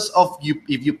 because of you,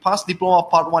 if you pass diploma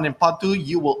part 1 and part 2,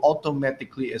 you will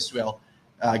automatically as well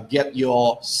get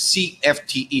your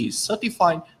CFTE,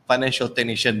 Certified Financial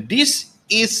Technician. This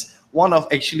is one of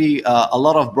actually a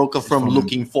lot of broker firm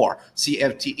looking for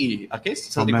CFTE. Okay,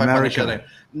 Certified Financial Technician.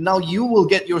 Now you will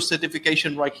get your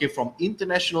certification right here from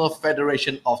International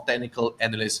Federation of Technical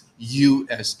Analysts,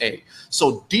 USA.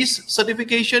 So this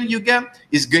certification you get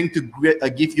is going to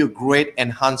give you a great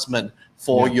enhancement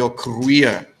for your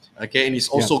career. Okay, and it's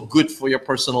also good for your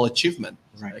personal achievement.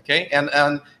 Right. Okay,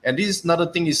 and this is another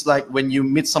thing, is like when you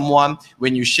meet someone,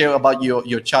 when you share about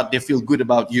your chart, they feel good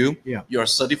about you. You're a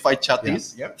certified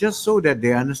chartist. Just so that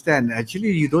they understand,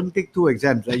 actually you don't take 2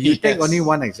 exams. You take only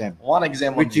 1 exam. One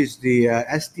exam which is the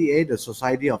STA, the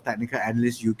Society of Technical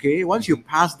Analysts UK. Once you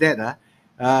pass that,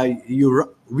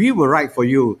 we will write for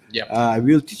you. Yep.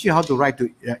 We'll teach you how to write to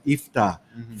IFTA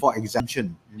for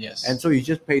exemption. Yes. And so you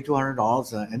just pay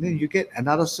 $200 and then you get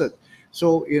another cert.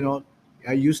 So,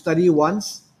 you study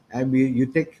once and you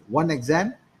take one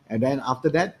exam, and then after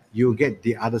that, you get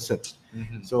the other cert.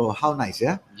 So how nice,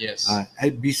 yeah? Yes.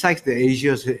 And besides the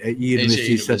Asia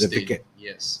University certificate.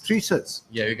 Yes. 3 certs.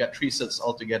 Yeah, you got 3 certs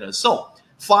altogether. So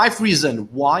 5 reasons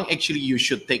why actually you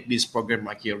should take this program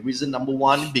right here. Reason number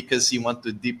 1, because you want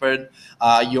to deepen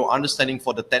your understanding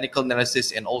for the technical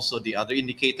analysis and also the other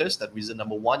indicators. That reason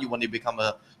number 1, you want to become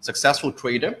a successful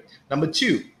trader. Number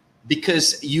 2,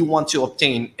 because you want to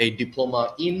obtain a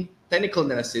diploma in technical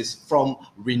analysis from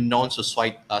renowned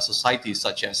societies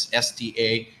such as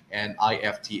STA and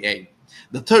IFTA.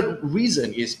 The third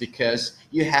reason is because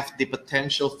you have the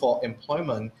potential for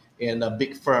employment in a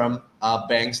big firm,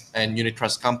 banks, and unit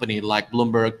trust company like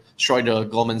Bloomberg, Schroeder,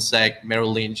 Goldman Sachs,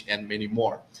 Merrill Lynch, and many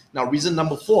more. Now, reason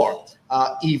number 4,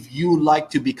 if you like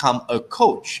to become a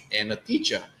coach and a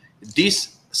teacher,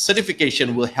 this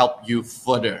certification will help you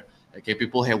further. Okay,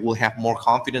 people will have more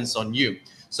confidence on you.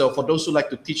 So for those who like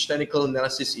to teach technical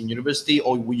analysis in university,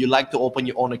 or would you like to open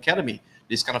your own academy,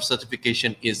 this kind of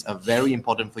certification is very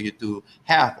important for you to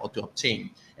have or to obtain.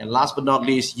 And last but not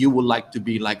least, you would like to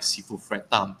be like Sifu Fred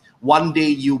Tam. One day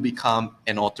you become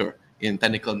an author in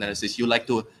technical analysis. You like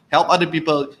to help other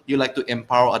people. You like to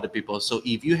empower other people. So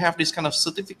if you have this kind of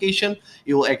certification,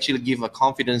 it will actually give a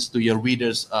confidence to your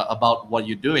readers about what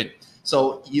you're doing.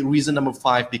 So reason number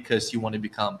 5, because you want to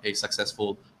become a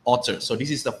successful author. So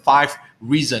this is the 5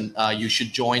 reason you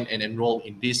should join and enroll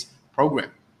in this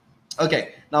program.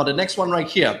 Okay, now the next one right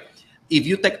here. If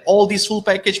you take all this full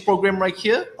package program right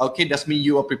here, okay, that means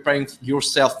you are preparing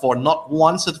yourself for not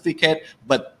 1 certificate,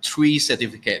 but 3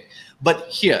 certificates. But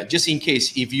here, just in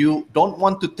case, if you don't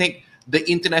want to take the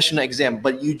international exam,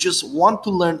 but you just want to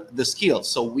learn the skills,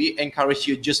 so we encourage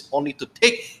you just only to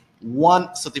take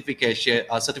 1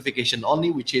 certification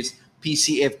only, which is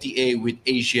PCFTA with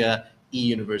Asia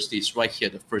E-Universities right here,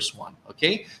 the first one.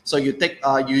 Okay, so you take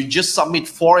you just submit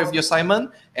 4 of your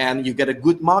assignment and you get a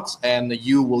good marks and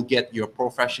you will get your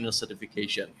professional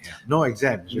certification. No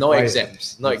exams. No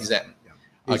exams. No exam.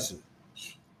 It's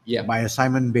by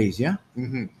assignment base. Yeah.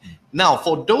 Now,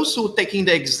 for those who are taking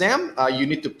the exam, you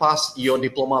need to pass your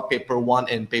diploma paper 1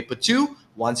 and paper 2.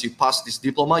 Once you pass this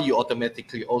diploma, you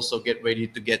automatically also get ready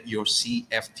to get your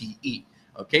CFTE.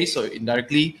 Okay, so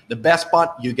indirectly, the best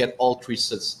part, you get all 3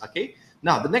 certs. Okay,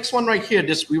 now the next one right here,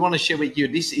 we want to share with you,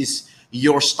 this is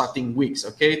your starting weeks.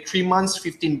 Okay, 3 months,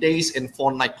 15 days, and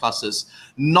 4 night classes.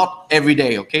 Not every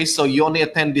day. Okay, so you only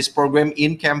attend this program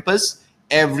in campus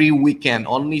every weekend,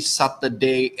 only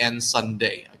Saturday and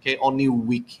Sunday. Okay, only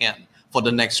weekend for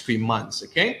the next 3 months.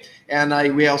 Okay, and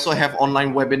we also have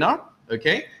online webinar.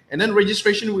 Okay, and then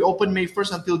registration, we open May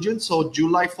 1st until June, so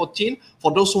July 14.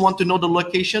 For those who want to know the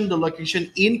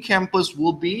location in campus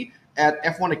will be at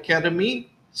F1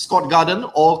 Academy, Scott Garden,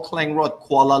 or Klang Road,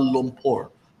 Kuala Lumpur.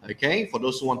 Okay, for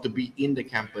those who want to be in the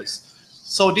campus.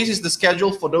 So this is the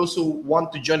schedule for those who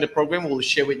want to join the program. We'll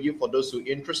share with you for those who are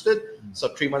interested. So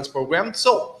 3 months program.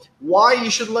 So why you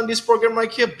should learn this program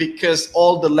right here? Because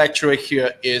all the lecturer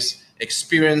here is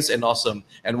experienced and awesome.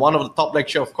 And one of the top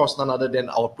lecturer, of course, none other than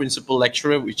our principal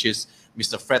lecturer, which is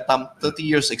Mr. Fred Tam, 30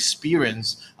 years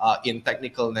experience in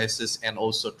technical analysis and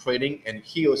also trading. And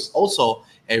he is also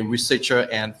a researcher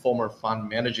and former fund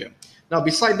manager. Now,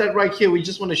 beside that right here, we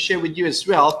just want to share with you as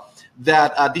well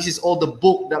that this is all the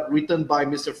book that written by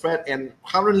Mr. Fred, and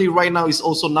currently right now is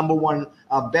also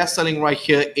 #1 best-selling right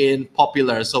here in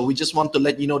Popular. So we just want to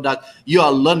let you know that you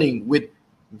are learning with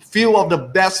few of the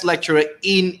best lecturer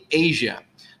in Asia.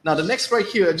 Now the next right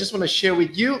here, I just want to share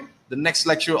with you, the next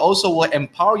lecturer also will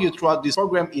empower you throughout this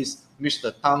program is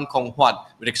Mr. Tang Kong Huat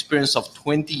with experience of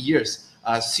 20 years,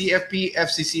 CFP,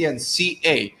 FCC, and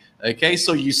CA. Okay,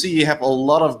 so you see you have a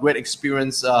lot of great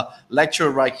experience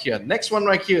lecturer right here. Next one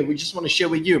right here, we just want to share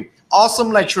with you,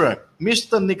 awesome lecturer,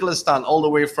 Mr. Nicholas Tan, all the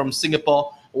way from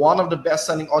Singapore, one of the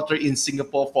best-selling author in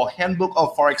Singapore for Handbook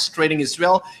of Forex Trading as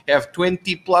well. You have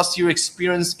 20+ year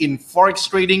experience in Forex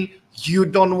trading. You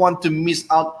don't want to miss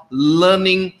out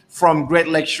learning from great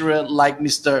lecturer like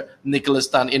Mr. Nicholas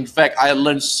Tan. In fact, I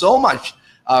learned so much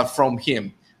from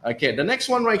him. Okay, the next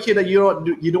one right here that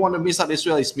you don't want to miss out as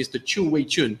well is Mr. Chu Wei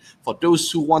Chun. For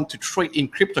those who want to trade in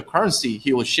cryptocurrency,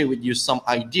 he will share with you some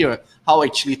idea how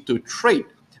actually to trade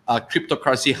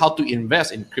cryptocurrency, how to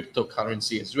invest in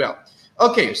cryptocurrency as well.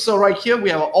 Okay, so right here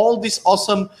we have all these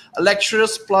awesome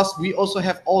lecturers, plus we also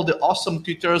have all the awesome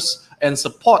tutors and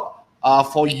support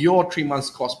for your 3 months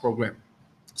course program.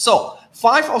 So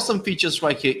 5 awesome features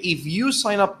right here. If you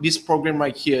sign up this program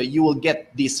right here, you will get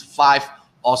these 5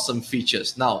 awesome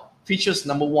features. Now, features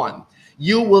number 1,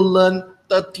 you will learn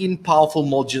 13 powerful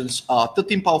modules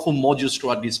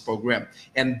throughout this program.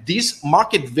 And this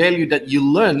market value that you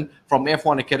learn from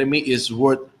F1 Academy is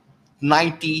worth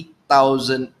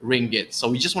 90,000 ringgit. So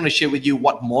we just want to share with you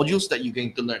what modules that you're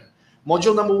going to learn.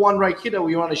 Module number 1 right here that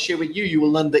we want to share with you, you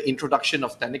will learn the introduction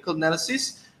of technical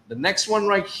analysis. The next one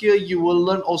right here, you will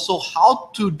learn also how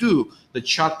to do the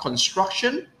chart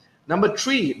construction. Number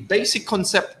 3, basic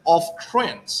concept of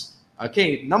trends.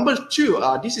 Okay, number 2,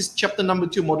 this is chapter number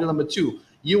 2, module number 2.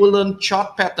 You will learn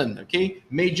chart pattern, okay,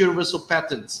 major reversal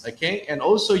patterns, okay, and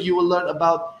also you will learn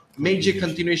about major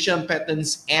continuation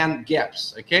patterns and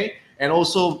gaps, okay. And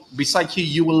also beside here,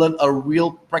 you will learn a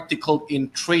real practical in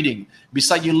trading.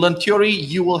 Beside you learn theory,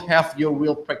 you will have your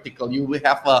real practical. You will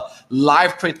have a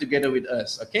live trade together with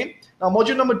us, okay? Now,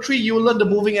 module number 3, you will learn the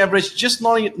moving average, just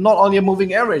not only a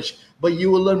moving average, but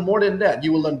you will learn more than that.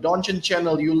 You will learn Donchian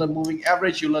channel, you will learn moving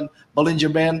average, you will learn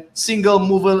Bollinger Band, single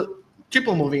mover,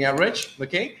 triple moving average,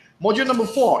 okay? Module number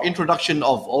 4, introduction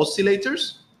of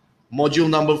oscillators. Module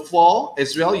number 4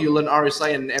 as well, you learn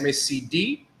RSI and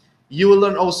MACD. You will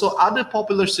learn also other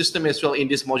popular system as well in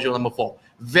this module number 4.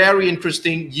 Very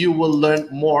interesting. You will learn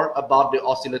more about the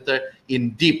oscillator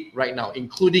in deep right now,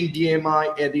 including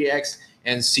DMI, ADX,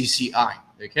 and CCI.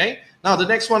 Okay. Now the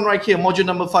next one right here, module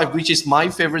number 5, which is my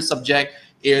favorite subject,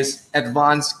 is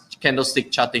advanced candlestick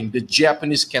charting. The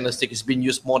Japanese candlestick has been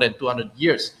used more than 200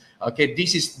 years. Okay.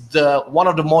 This is the one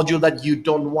of the module that you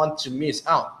don't want to miss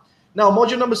out. Now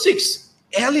module number 6,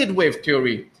 Elliott wave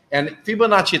theory and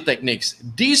Fibonacci techniques.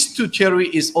 These 2 theory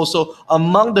is also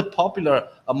among the popular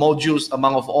modules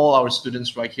among of all our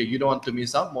students right here. You don't want to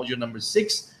miss out. Module number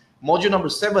 6. Module number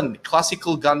 7,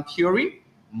 classical gun theory.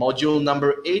 Module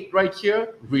number 8 right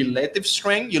here, relative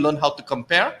strength. You learn how to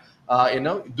compare,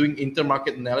 doing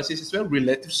intermarket analysis as well,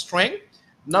 relative strength.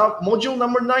 Now, module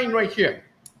number 9 right here,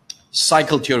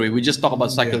 cycle theory. We just talked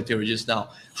about cycle theory just now.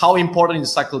 How important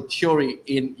is cycle theory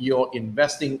in your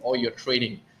investing or your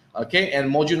trading? Okay, and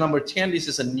module number 10, this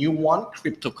is a new one,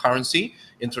 cryptocurrency,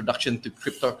 introduction to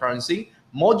cryptocurrency.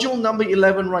 Module number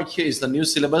 11 right here is the new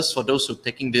syllabus. For those who are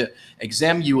taking the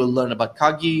exam, you will learn about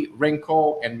Kagi,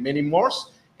 Renko, and many more.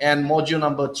 And module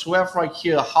number 12 right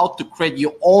here, how to create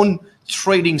your own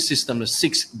trading system, the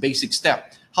 6 basic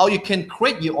steps. How you can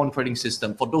create your own trading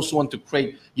system. For those who want to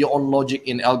create your own logic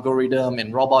in algorithm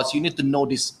and robots, you need to know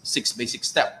these 6 basic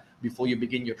steps before you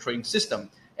begin your trading system.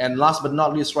 And last but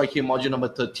not least, right here, module number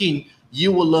 13,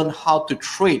 you will learn how to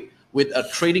trade with a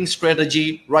trading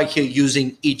strategy right here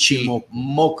using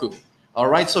Ichimoku. All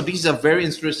right, so this is a very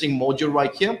interesting module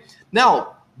right here.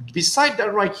 Now, beside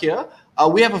that right here,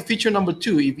 we have a feature number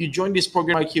 2. If you join this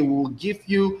program right here, we will give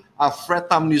you a Fred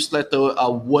Tam newsletter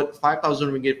worth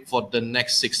 5,000 ringgit for the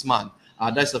next 6 months.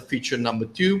 That's the feature number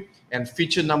 2. And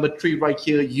feature number 3 right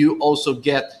here, you also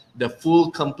get the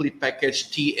full complete package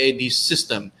TAD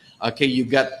system. Okay, you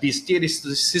got this TAD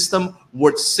system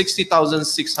worth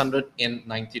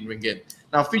 60,619 ringgit.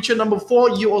 Now, feature number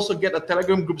 4, you also get a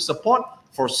Telegram group support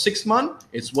for 6 months.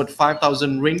 It's worth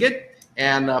 5,000 ringgit.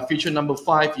 And feature number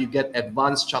 5, you get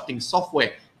advanced charting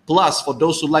software. Plus, for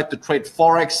those who like to trade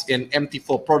Forex and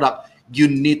MT4 product, you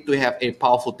need to have a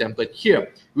powerful template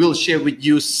here. We'll share with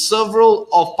you several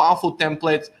of powerful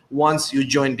templates once you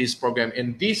join this program.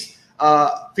 And this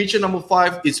feature number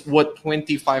 5 is worth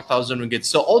 25,000 ringgit.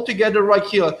 So altogether right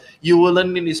here, you will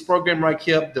learn in this program right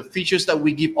here, the features that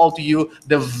we give all to you,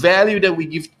 the value that we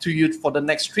give to you for the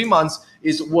next 3 months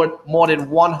is worth more than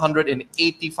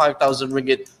 185,000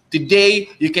 ringgit. Today,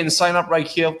 you can sign up right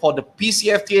here for the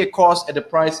PCFTA course at the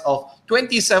price of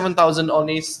 27,000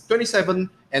 only, 27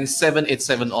 and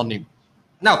 787 only.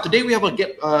 Now, today we have a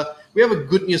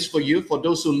good news for you, for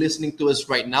those who are listening to us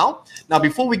right now. Now,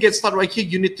 before we get started right here,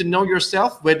 you need to know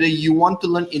yourself whether you want to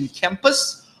learn in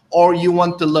campus or you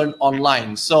want to learn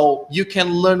online. So you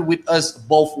can learn with us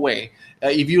both way.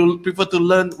 If you prefer to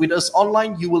learn with us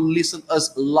online, you will listen to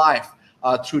us live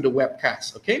through the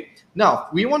webcast, okay? Now,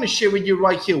 we want to share with you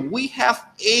right here, we have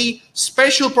a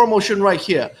special promotion right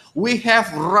here. We have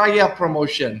Raya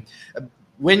promotion.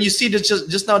 When you see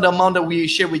just now the amount that we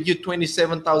share with you,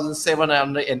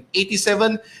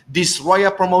 27,787, this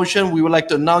Raya promotion, we would like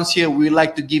to announce here, we would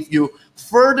like to give you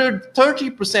further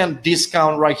 30%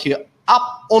 discount right here,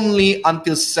 up only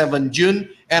until 7 June.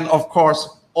 And of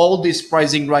course, all this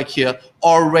pricing right here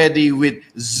already with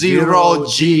zero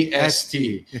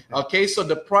GST. Okay, so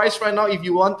the price right now, if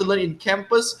you want to learn in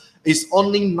campus, is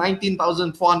only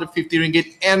 19,450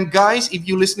 ringgit. And guys, if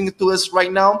you're listening to us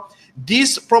right now,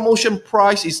 this promotion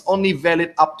price is only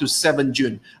valid up to 7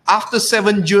 June. After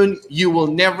 7 June, you will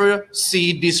never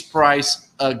see this price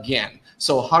again.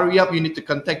 So hurry up. You need to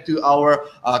contact to our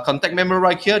contact member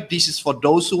right here. This is for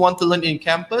those who want to learn in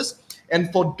campus.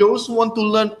 And for those who want to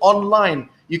learn online,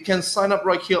 you can sign up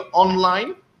right here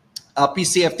online.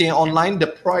 PCFTA online. The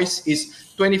price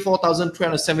is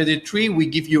 24,373. We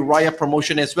give you Raya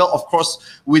promotion as well. Of course,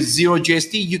 with zero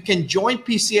GST, you can join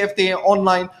PCFTA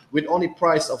online with only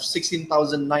price of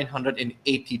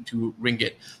 16,982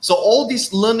 ringgit. So all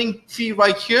this learning fee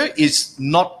right here is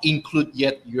not include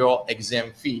yet your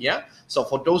exam fee. Yeah. So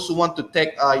for those who want to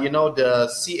take, the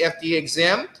CFTA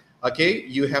exam, okay,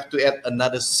 you have to add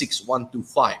another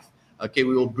 6,125. Okay,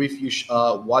 we will brief you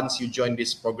once you join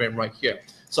this program right here.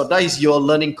 So that is your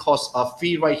learning cost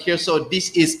fee right here. So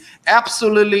this is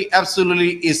absolutely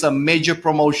is a major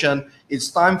promotion.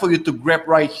 It's time for you to grab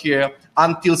right here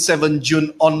until 7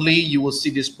 June only. You will see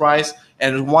this price.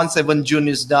 And once 7 June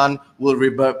is done, we'll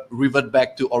revert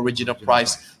back to original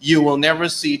price. You will never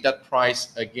see that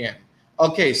price again.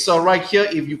 Okay, so right here,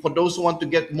 for those who want to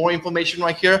get more information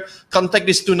right here, contact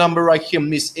this 2 number right here,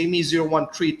 Miss Amy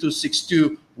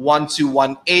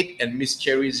 013-262-1218 and Miss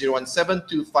Cherry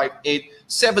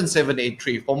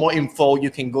 017-258-7783. For more info,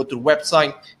 you can go to the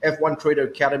website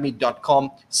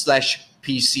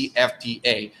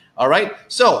f1traderacademy.com/PCFTA. All right.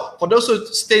 So for those who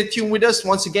stay tuned with us,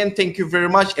 once again, thank you very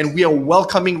much. And we are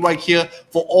welcoming right here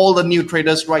for all the new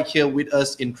traders right here with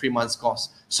us in 3 months course.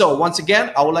 So once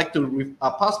again, I would like to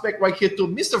pass back right here to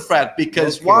Mr. Fred,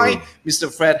 because why Mr.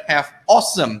 Fred have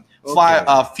awesome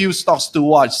few stocks to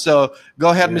watch. So go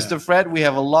ahead, Mr. Fred. We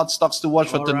have a lot of stocks to watch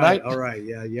for tonight. All right.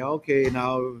 Yeah. Okay.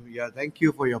 Now, thank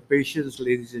you for your patience,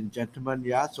 ladies and gentlemen.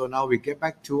 Yeah. So now we get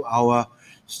back to our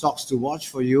stocks to watch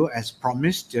for you as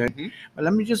promised. But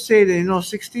let me just say that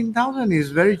 16,000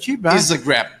 is very cheap. It's a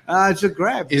grab. It's a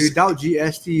grab without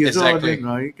GST. Exactly.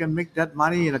 You can make that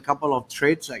money in a couple of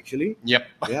trades actually. Yep.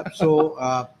 So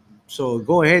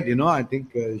go ahead. I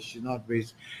think you should not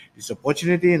waste this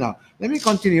opportunity. Now let me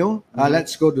continue.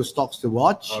 Let's go to stocks to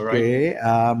watch. All right. Okay.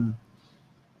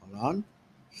 Hold on.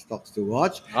 Stocks to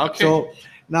watch. Okay. So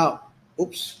now,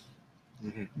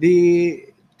 the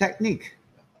technique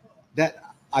that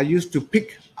I used to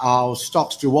pick our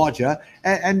stocks to watch,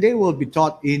 and they will be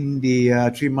taught in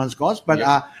the 3 months course. But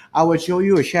I will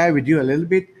share with you a little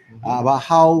bit about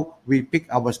how we pick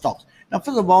our stocks. Now,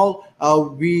 first of all,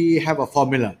 we have a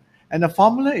formula, and the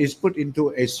formula is put into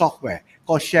a software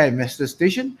called Share Investor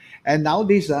Station. And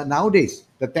nowadays,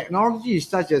 the technology is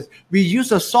such as we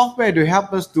use a software to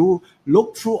help us to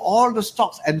look through all the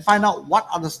stocks and find out what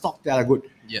are the stocks that are good,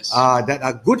 that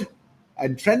are good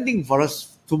and trending for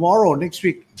us tomorrow, next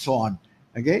week, and so on.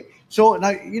 Okay, so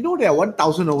now there are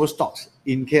 1,000 over stocks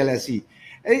in KLSE.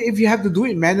 If you have to do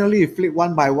it manually, flip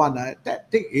one by one,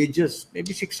 that take ages,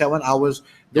 maybe 6-7 hours.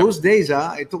 Those days,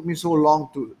 it took me so long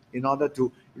in order to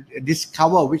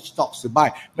discover which stocks to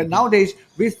buy. But nowadays,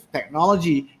 with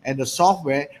technology and the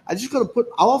software, I just got to put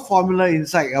our formula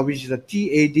inside, which is a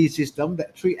TAD system,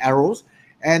 that 3 arrows,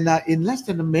 and in less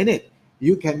than a minute,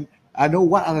 you can know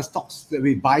what are the stocks that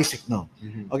we buy signal.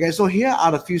 Okay, so here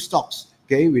are the few stocks,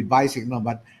 with buy signal,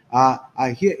 but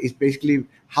here is basically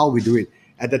how we do it.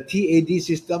 The TAD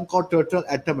system called Turtle,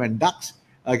 Atom, and Ducks,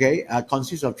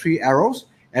 consists of 3 arrows,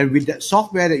 and with that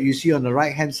software that you see on the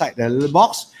right hand side, the little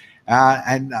box,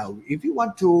 and if you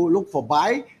want to look for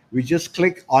buy, we just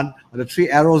click on the 3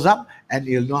 arrows up and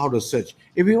you'll know how to search.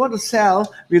 If we want to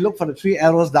sell, we look for the 3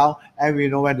 arrows down and we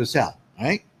know when to sell,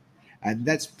 right? And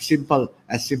that's simple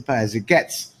as it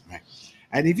gets, right?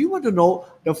 And if you want to know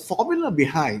the formula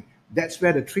behind, that's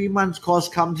where the 3 months course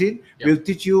comes in. We'll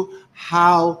teach you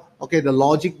how, the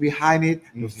logic behind it,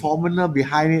 the formula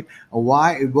behind it,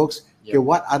 why it works,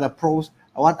 what are the pros,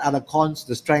 what are the cons,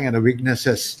 the strengths and the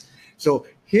weaknesses. So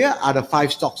here are the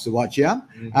 5 stocks to watch here.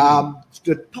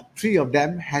 The top 3 of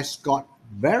them has got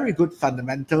very good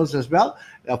fundamentals as well.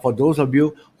 For those of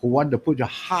you who want to put your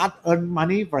hard-earned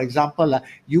money, for example,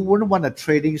 you wouldn't want a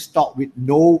trading stock with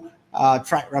no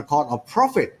track record of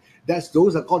profit.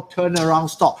 Those are called turnaround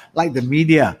stock, like the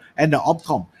media and the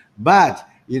Opcom. But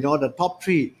the top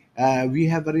 3, we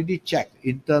have already checked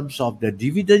in terms of the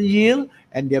dividend yield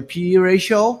and their PE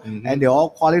ratio, and they all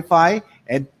qualify.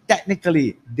 And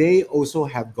technically, they also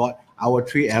have got our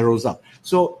 3 arrows up.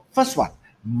 So first one,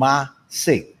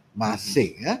 Masing.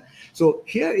 So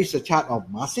here is a chart of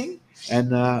Masing,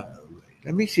 and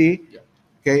let me see.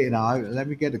 Okay, now let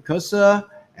me get the cursor,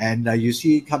 and you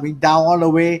see it coming down all the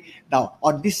way. Now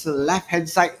on this left hand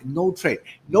side, no trade.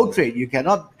 You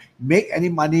cannot make any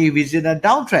money within a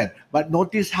downtrend. But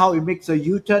notice how it makes a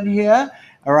U-turn here,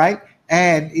 all right?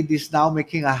 And it is now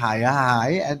making a higher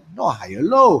high and no higher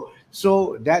low.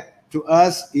 So that to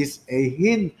us is a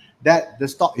hint that the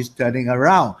stock is turning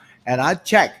around. And I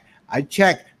check I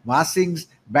checked Marsing's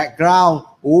background.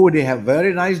 Oh, they have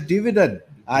very nice dividend.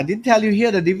 I didn't tell you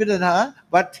here the dividend, huh?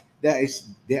 But there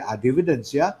are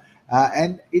dividends, yeah,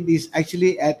 and it is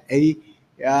actually at a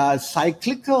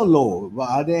cyclical low.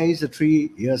 There is a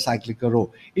 3-year cyclical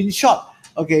low. In short,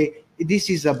 okay, this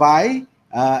is a buy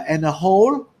and a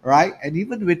hold, right? And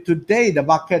even with today, the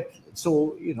market,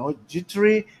 so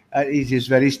jittery, it is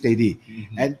very steady.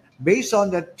 And based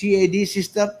on the TAD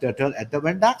system, Turtle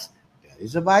Intermittent Ducks, there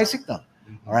is a buy signal.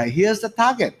 All right, here's the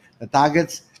target. The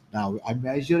targets, now I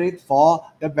measure it for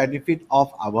the benefit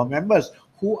of our members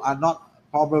who are not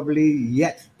probably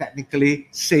yet technically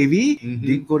savvy,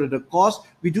 didn't go to the course.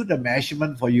 We do the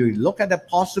measurement for you. Look at the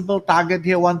possible target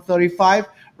here, 135.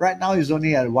 Right now is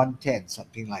only at 110,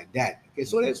 something like that. Okay,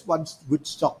 so that's one good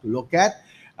stock to look at.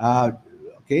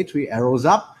 Okay, 3 arrows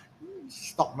up.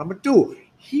 Stock number 2,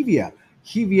 Hevia.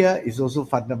 Hevia is also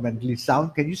fundamentally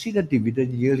sound. Can you see the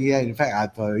dividend yield here? In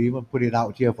fact, I've even put it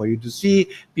out here for you to see.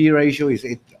 P ratio is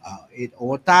 8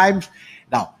 over times.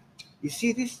 Now, you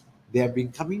see this? They have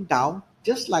been coming down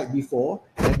just like before,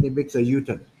 and they make a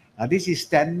U-turn. Now, this is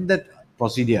standard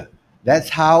procedure. That's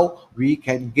how we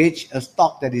can gauge a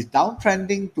stock that is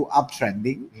downtrending to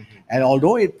uptrending. And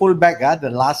although it pulled back the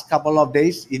last couple of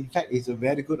days, in fact, it's a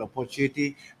very good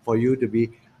opportunity for you to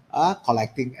be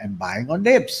collecting and buying on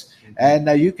dips. And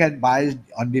you can buy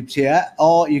on dips here,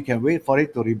 or you can wait for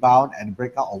it to rebound and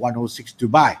break out of 106 to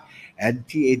buy. And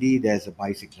TAD, there's a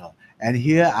buy signal. And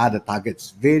here are the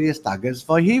targets, various targets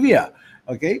for Hevia.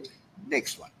 Okay,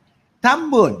 next one.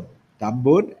 Tambun,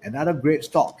 another great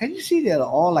stock. Can you see they're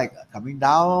all like coming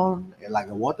down like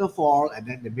a waterfall, and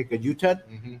then they make a U-turn?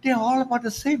 They're all about the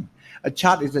same. A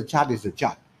chart is a chart,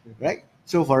 right?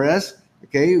 So for us,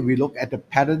 okay, we look at the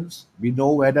patterns. We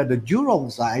know whether the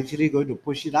Jurongs are actually going to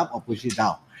push it up or push it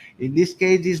down. In this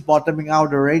case, it's bottoming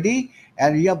out already,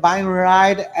 and we are buying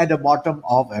right at the bottom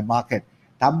of a market.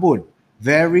 Tambun,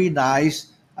 very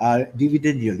nice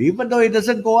dividend yield. Even though it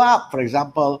doesn't go up, for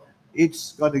example,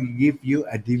 it's going to give you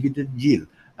a dividend yield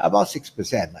about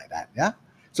 6% like that. Yeah.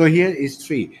 So here is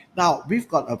 3. Now we've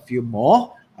got a few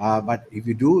more, but if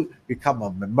you do become a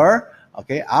member,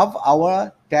 okay, of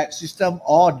our TAD system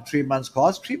or the 3 months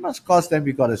course, then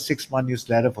we got a 6-month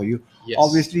newsletter for you. Yes.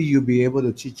 Obviously, you'll be able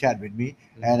to chit chat with me,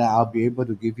 and I'll be able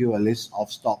to give you a list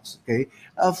of stocks, okay,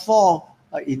 for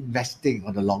investing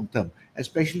on the long term.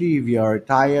 Especially if you're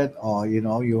retired, or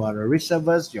you are a risk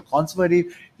averse, you're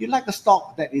conservative, you like a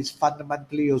stock that is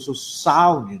fundamentally also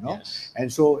sound, Yes. And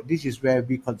so this is where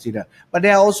we consider. But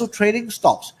there are also trading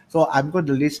stocks. So I'm going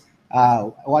to list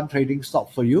one trading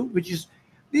stock for you,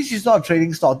 this is not a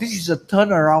trading stock. This is a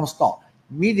turnaround stock.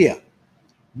 Media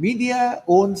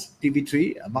owns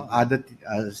TV3 among other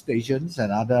stations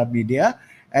and other media.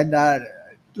 And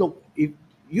look, if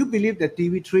you believe that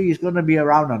TV3 is going to be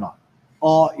around or not,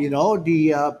 or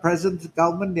the present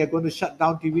government, they're going to shut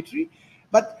down TV3.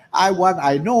 But what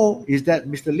I know is that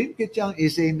Mr. Lim Kit Chung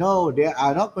is saying no, they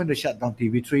are not going to shut down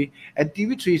TV3, and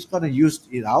TV3 is going to use,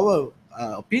 in our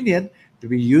opinion, to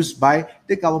be used by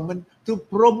the government to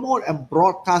promote and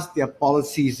broadcast their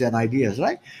policies and ideas,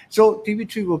 right? So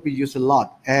TV3 will be used a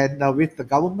lot, and with the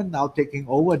government now taking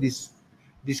over this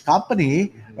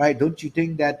company, right? Don't you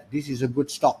think that this is a good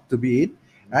stock to be in,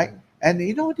 right? And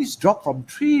this dropped from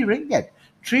 3 ringgit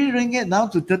now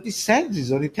to 30 cents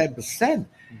is only 10%.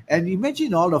 And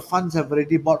imagine all the funds have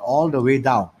already bought all the way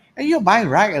down, and you're buying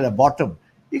right at the bottom.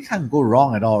 You can't go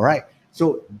wrong at all, right?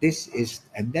 So this is,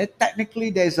 and then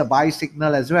technically there's a buy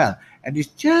signal as well, and it's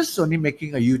just only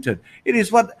making a U-turn. It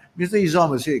is what Mr. Izon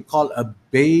would say, called a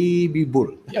baby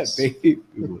bull. Yes. Baby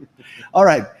bull. All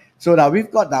right. So now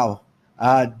we've got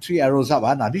 3 arrows up.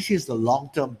 Now this is the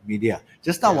long-term media.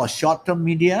 Just now was short-term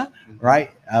media,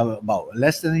 right? About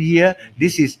less than a year.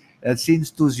 This is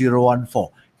since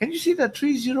 2014. Can you see the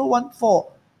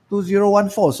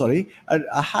 2014? Sorry,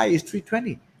 a high is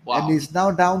 320. Wow. And it's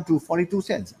now down to 42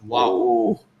 cents. Wow.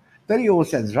 Oh, 30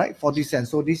 cents, right? 40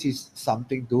 cents. So this is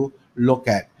something to look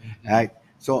at, right?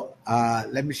 So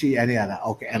let me see any other.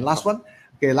 Okay, and last one.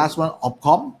 Okay, last one,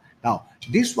 Opcom. Now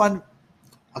this one,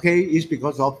 okay, is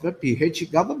because of the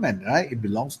PH government, right? It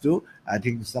belongs to, I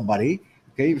think, somebody,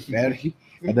 okay, very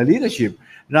the leadership.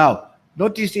 Now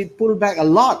notice it pulled back a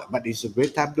lot, but it's a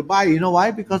great time to buy. You know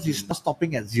why? Because it's not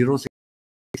stopping at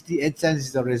 0.68 cents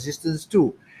is the resistance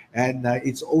too. And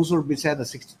it's also represent a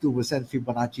 62%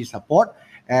 Fibonacci support,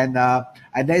 and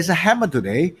there is a hammer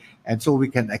today, and so we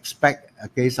can expect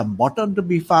some bottom to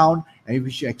be found, and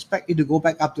we should expect it to go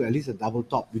back up to at least a double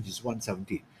top, which is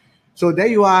 170. So there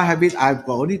you are, have it. I've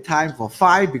got only time for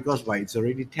 5 because it's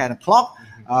already 10 o'clock.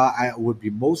 I would be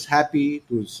most happy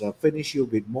to furnish you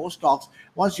with more stocks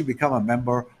once you become a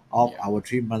member of our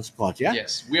 3 months course. Yeah.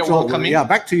 Yes, we are So, welcoming. yeah,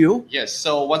 back to you. Yes.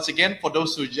 So once again, for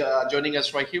those who joining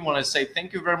us right here, want to say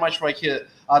thank you very much right here.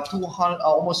 200,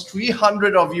 almost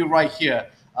 300 of you right here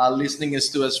listening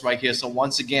to us right here. So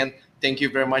once again, thank you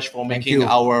very much for making you.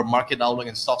 our market outlook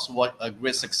and stocks watch a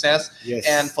great success. Yes.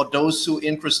 And for those who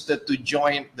interested to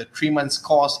join the 3 months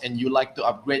course and you like to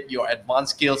upgrade your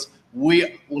advanced skills,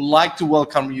 we would like to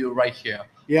welcome you right here.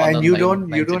 Yeah, on and the you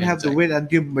 19 don't have to Tech. wait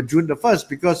until June the 1st,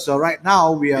 because right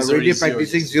now we are It's already already zero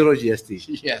practicing GST. zero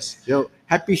GST. Yes. So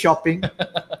happy shopping.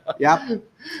 Yeah.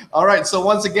 All right. So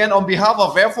once again, on behalf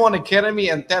of F1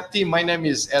 Academy and TAP team, my name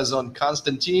is Ezon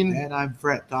Constantine. And I'm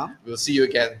Fred Tom. We'll see you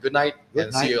again. Good night, Good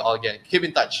and night. see you all again. Keep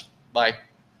in touch. Bye.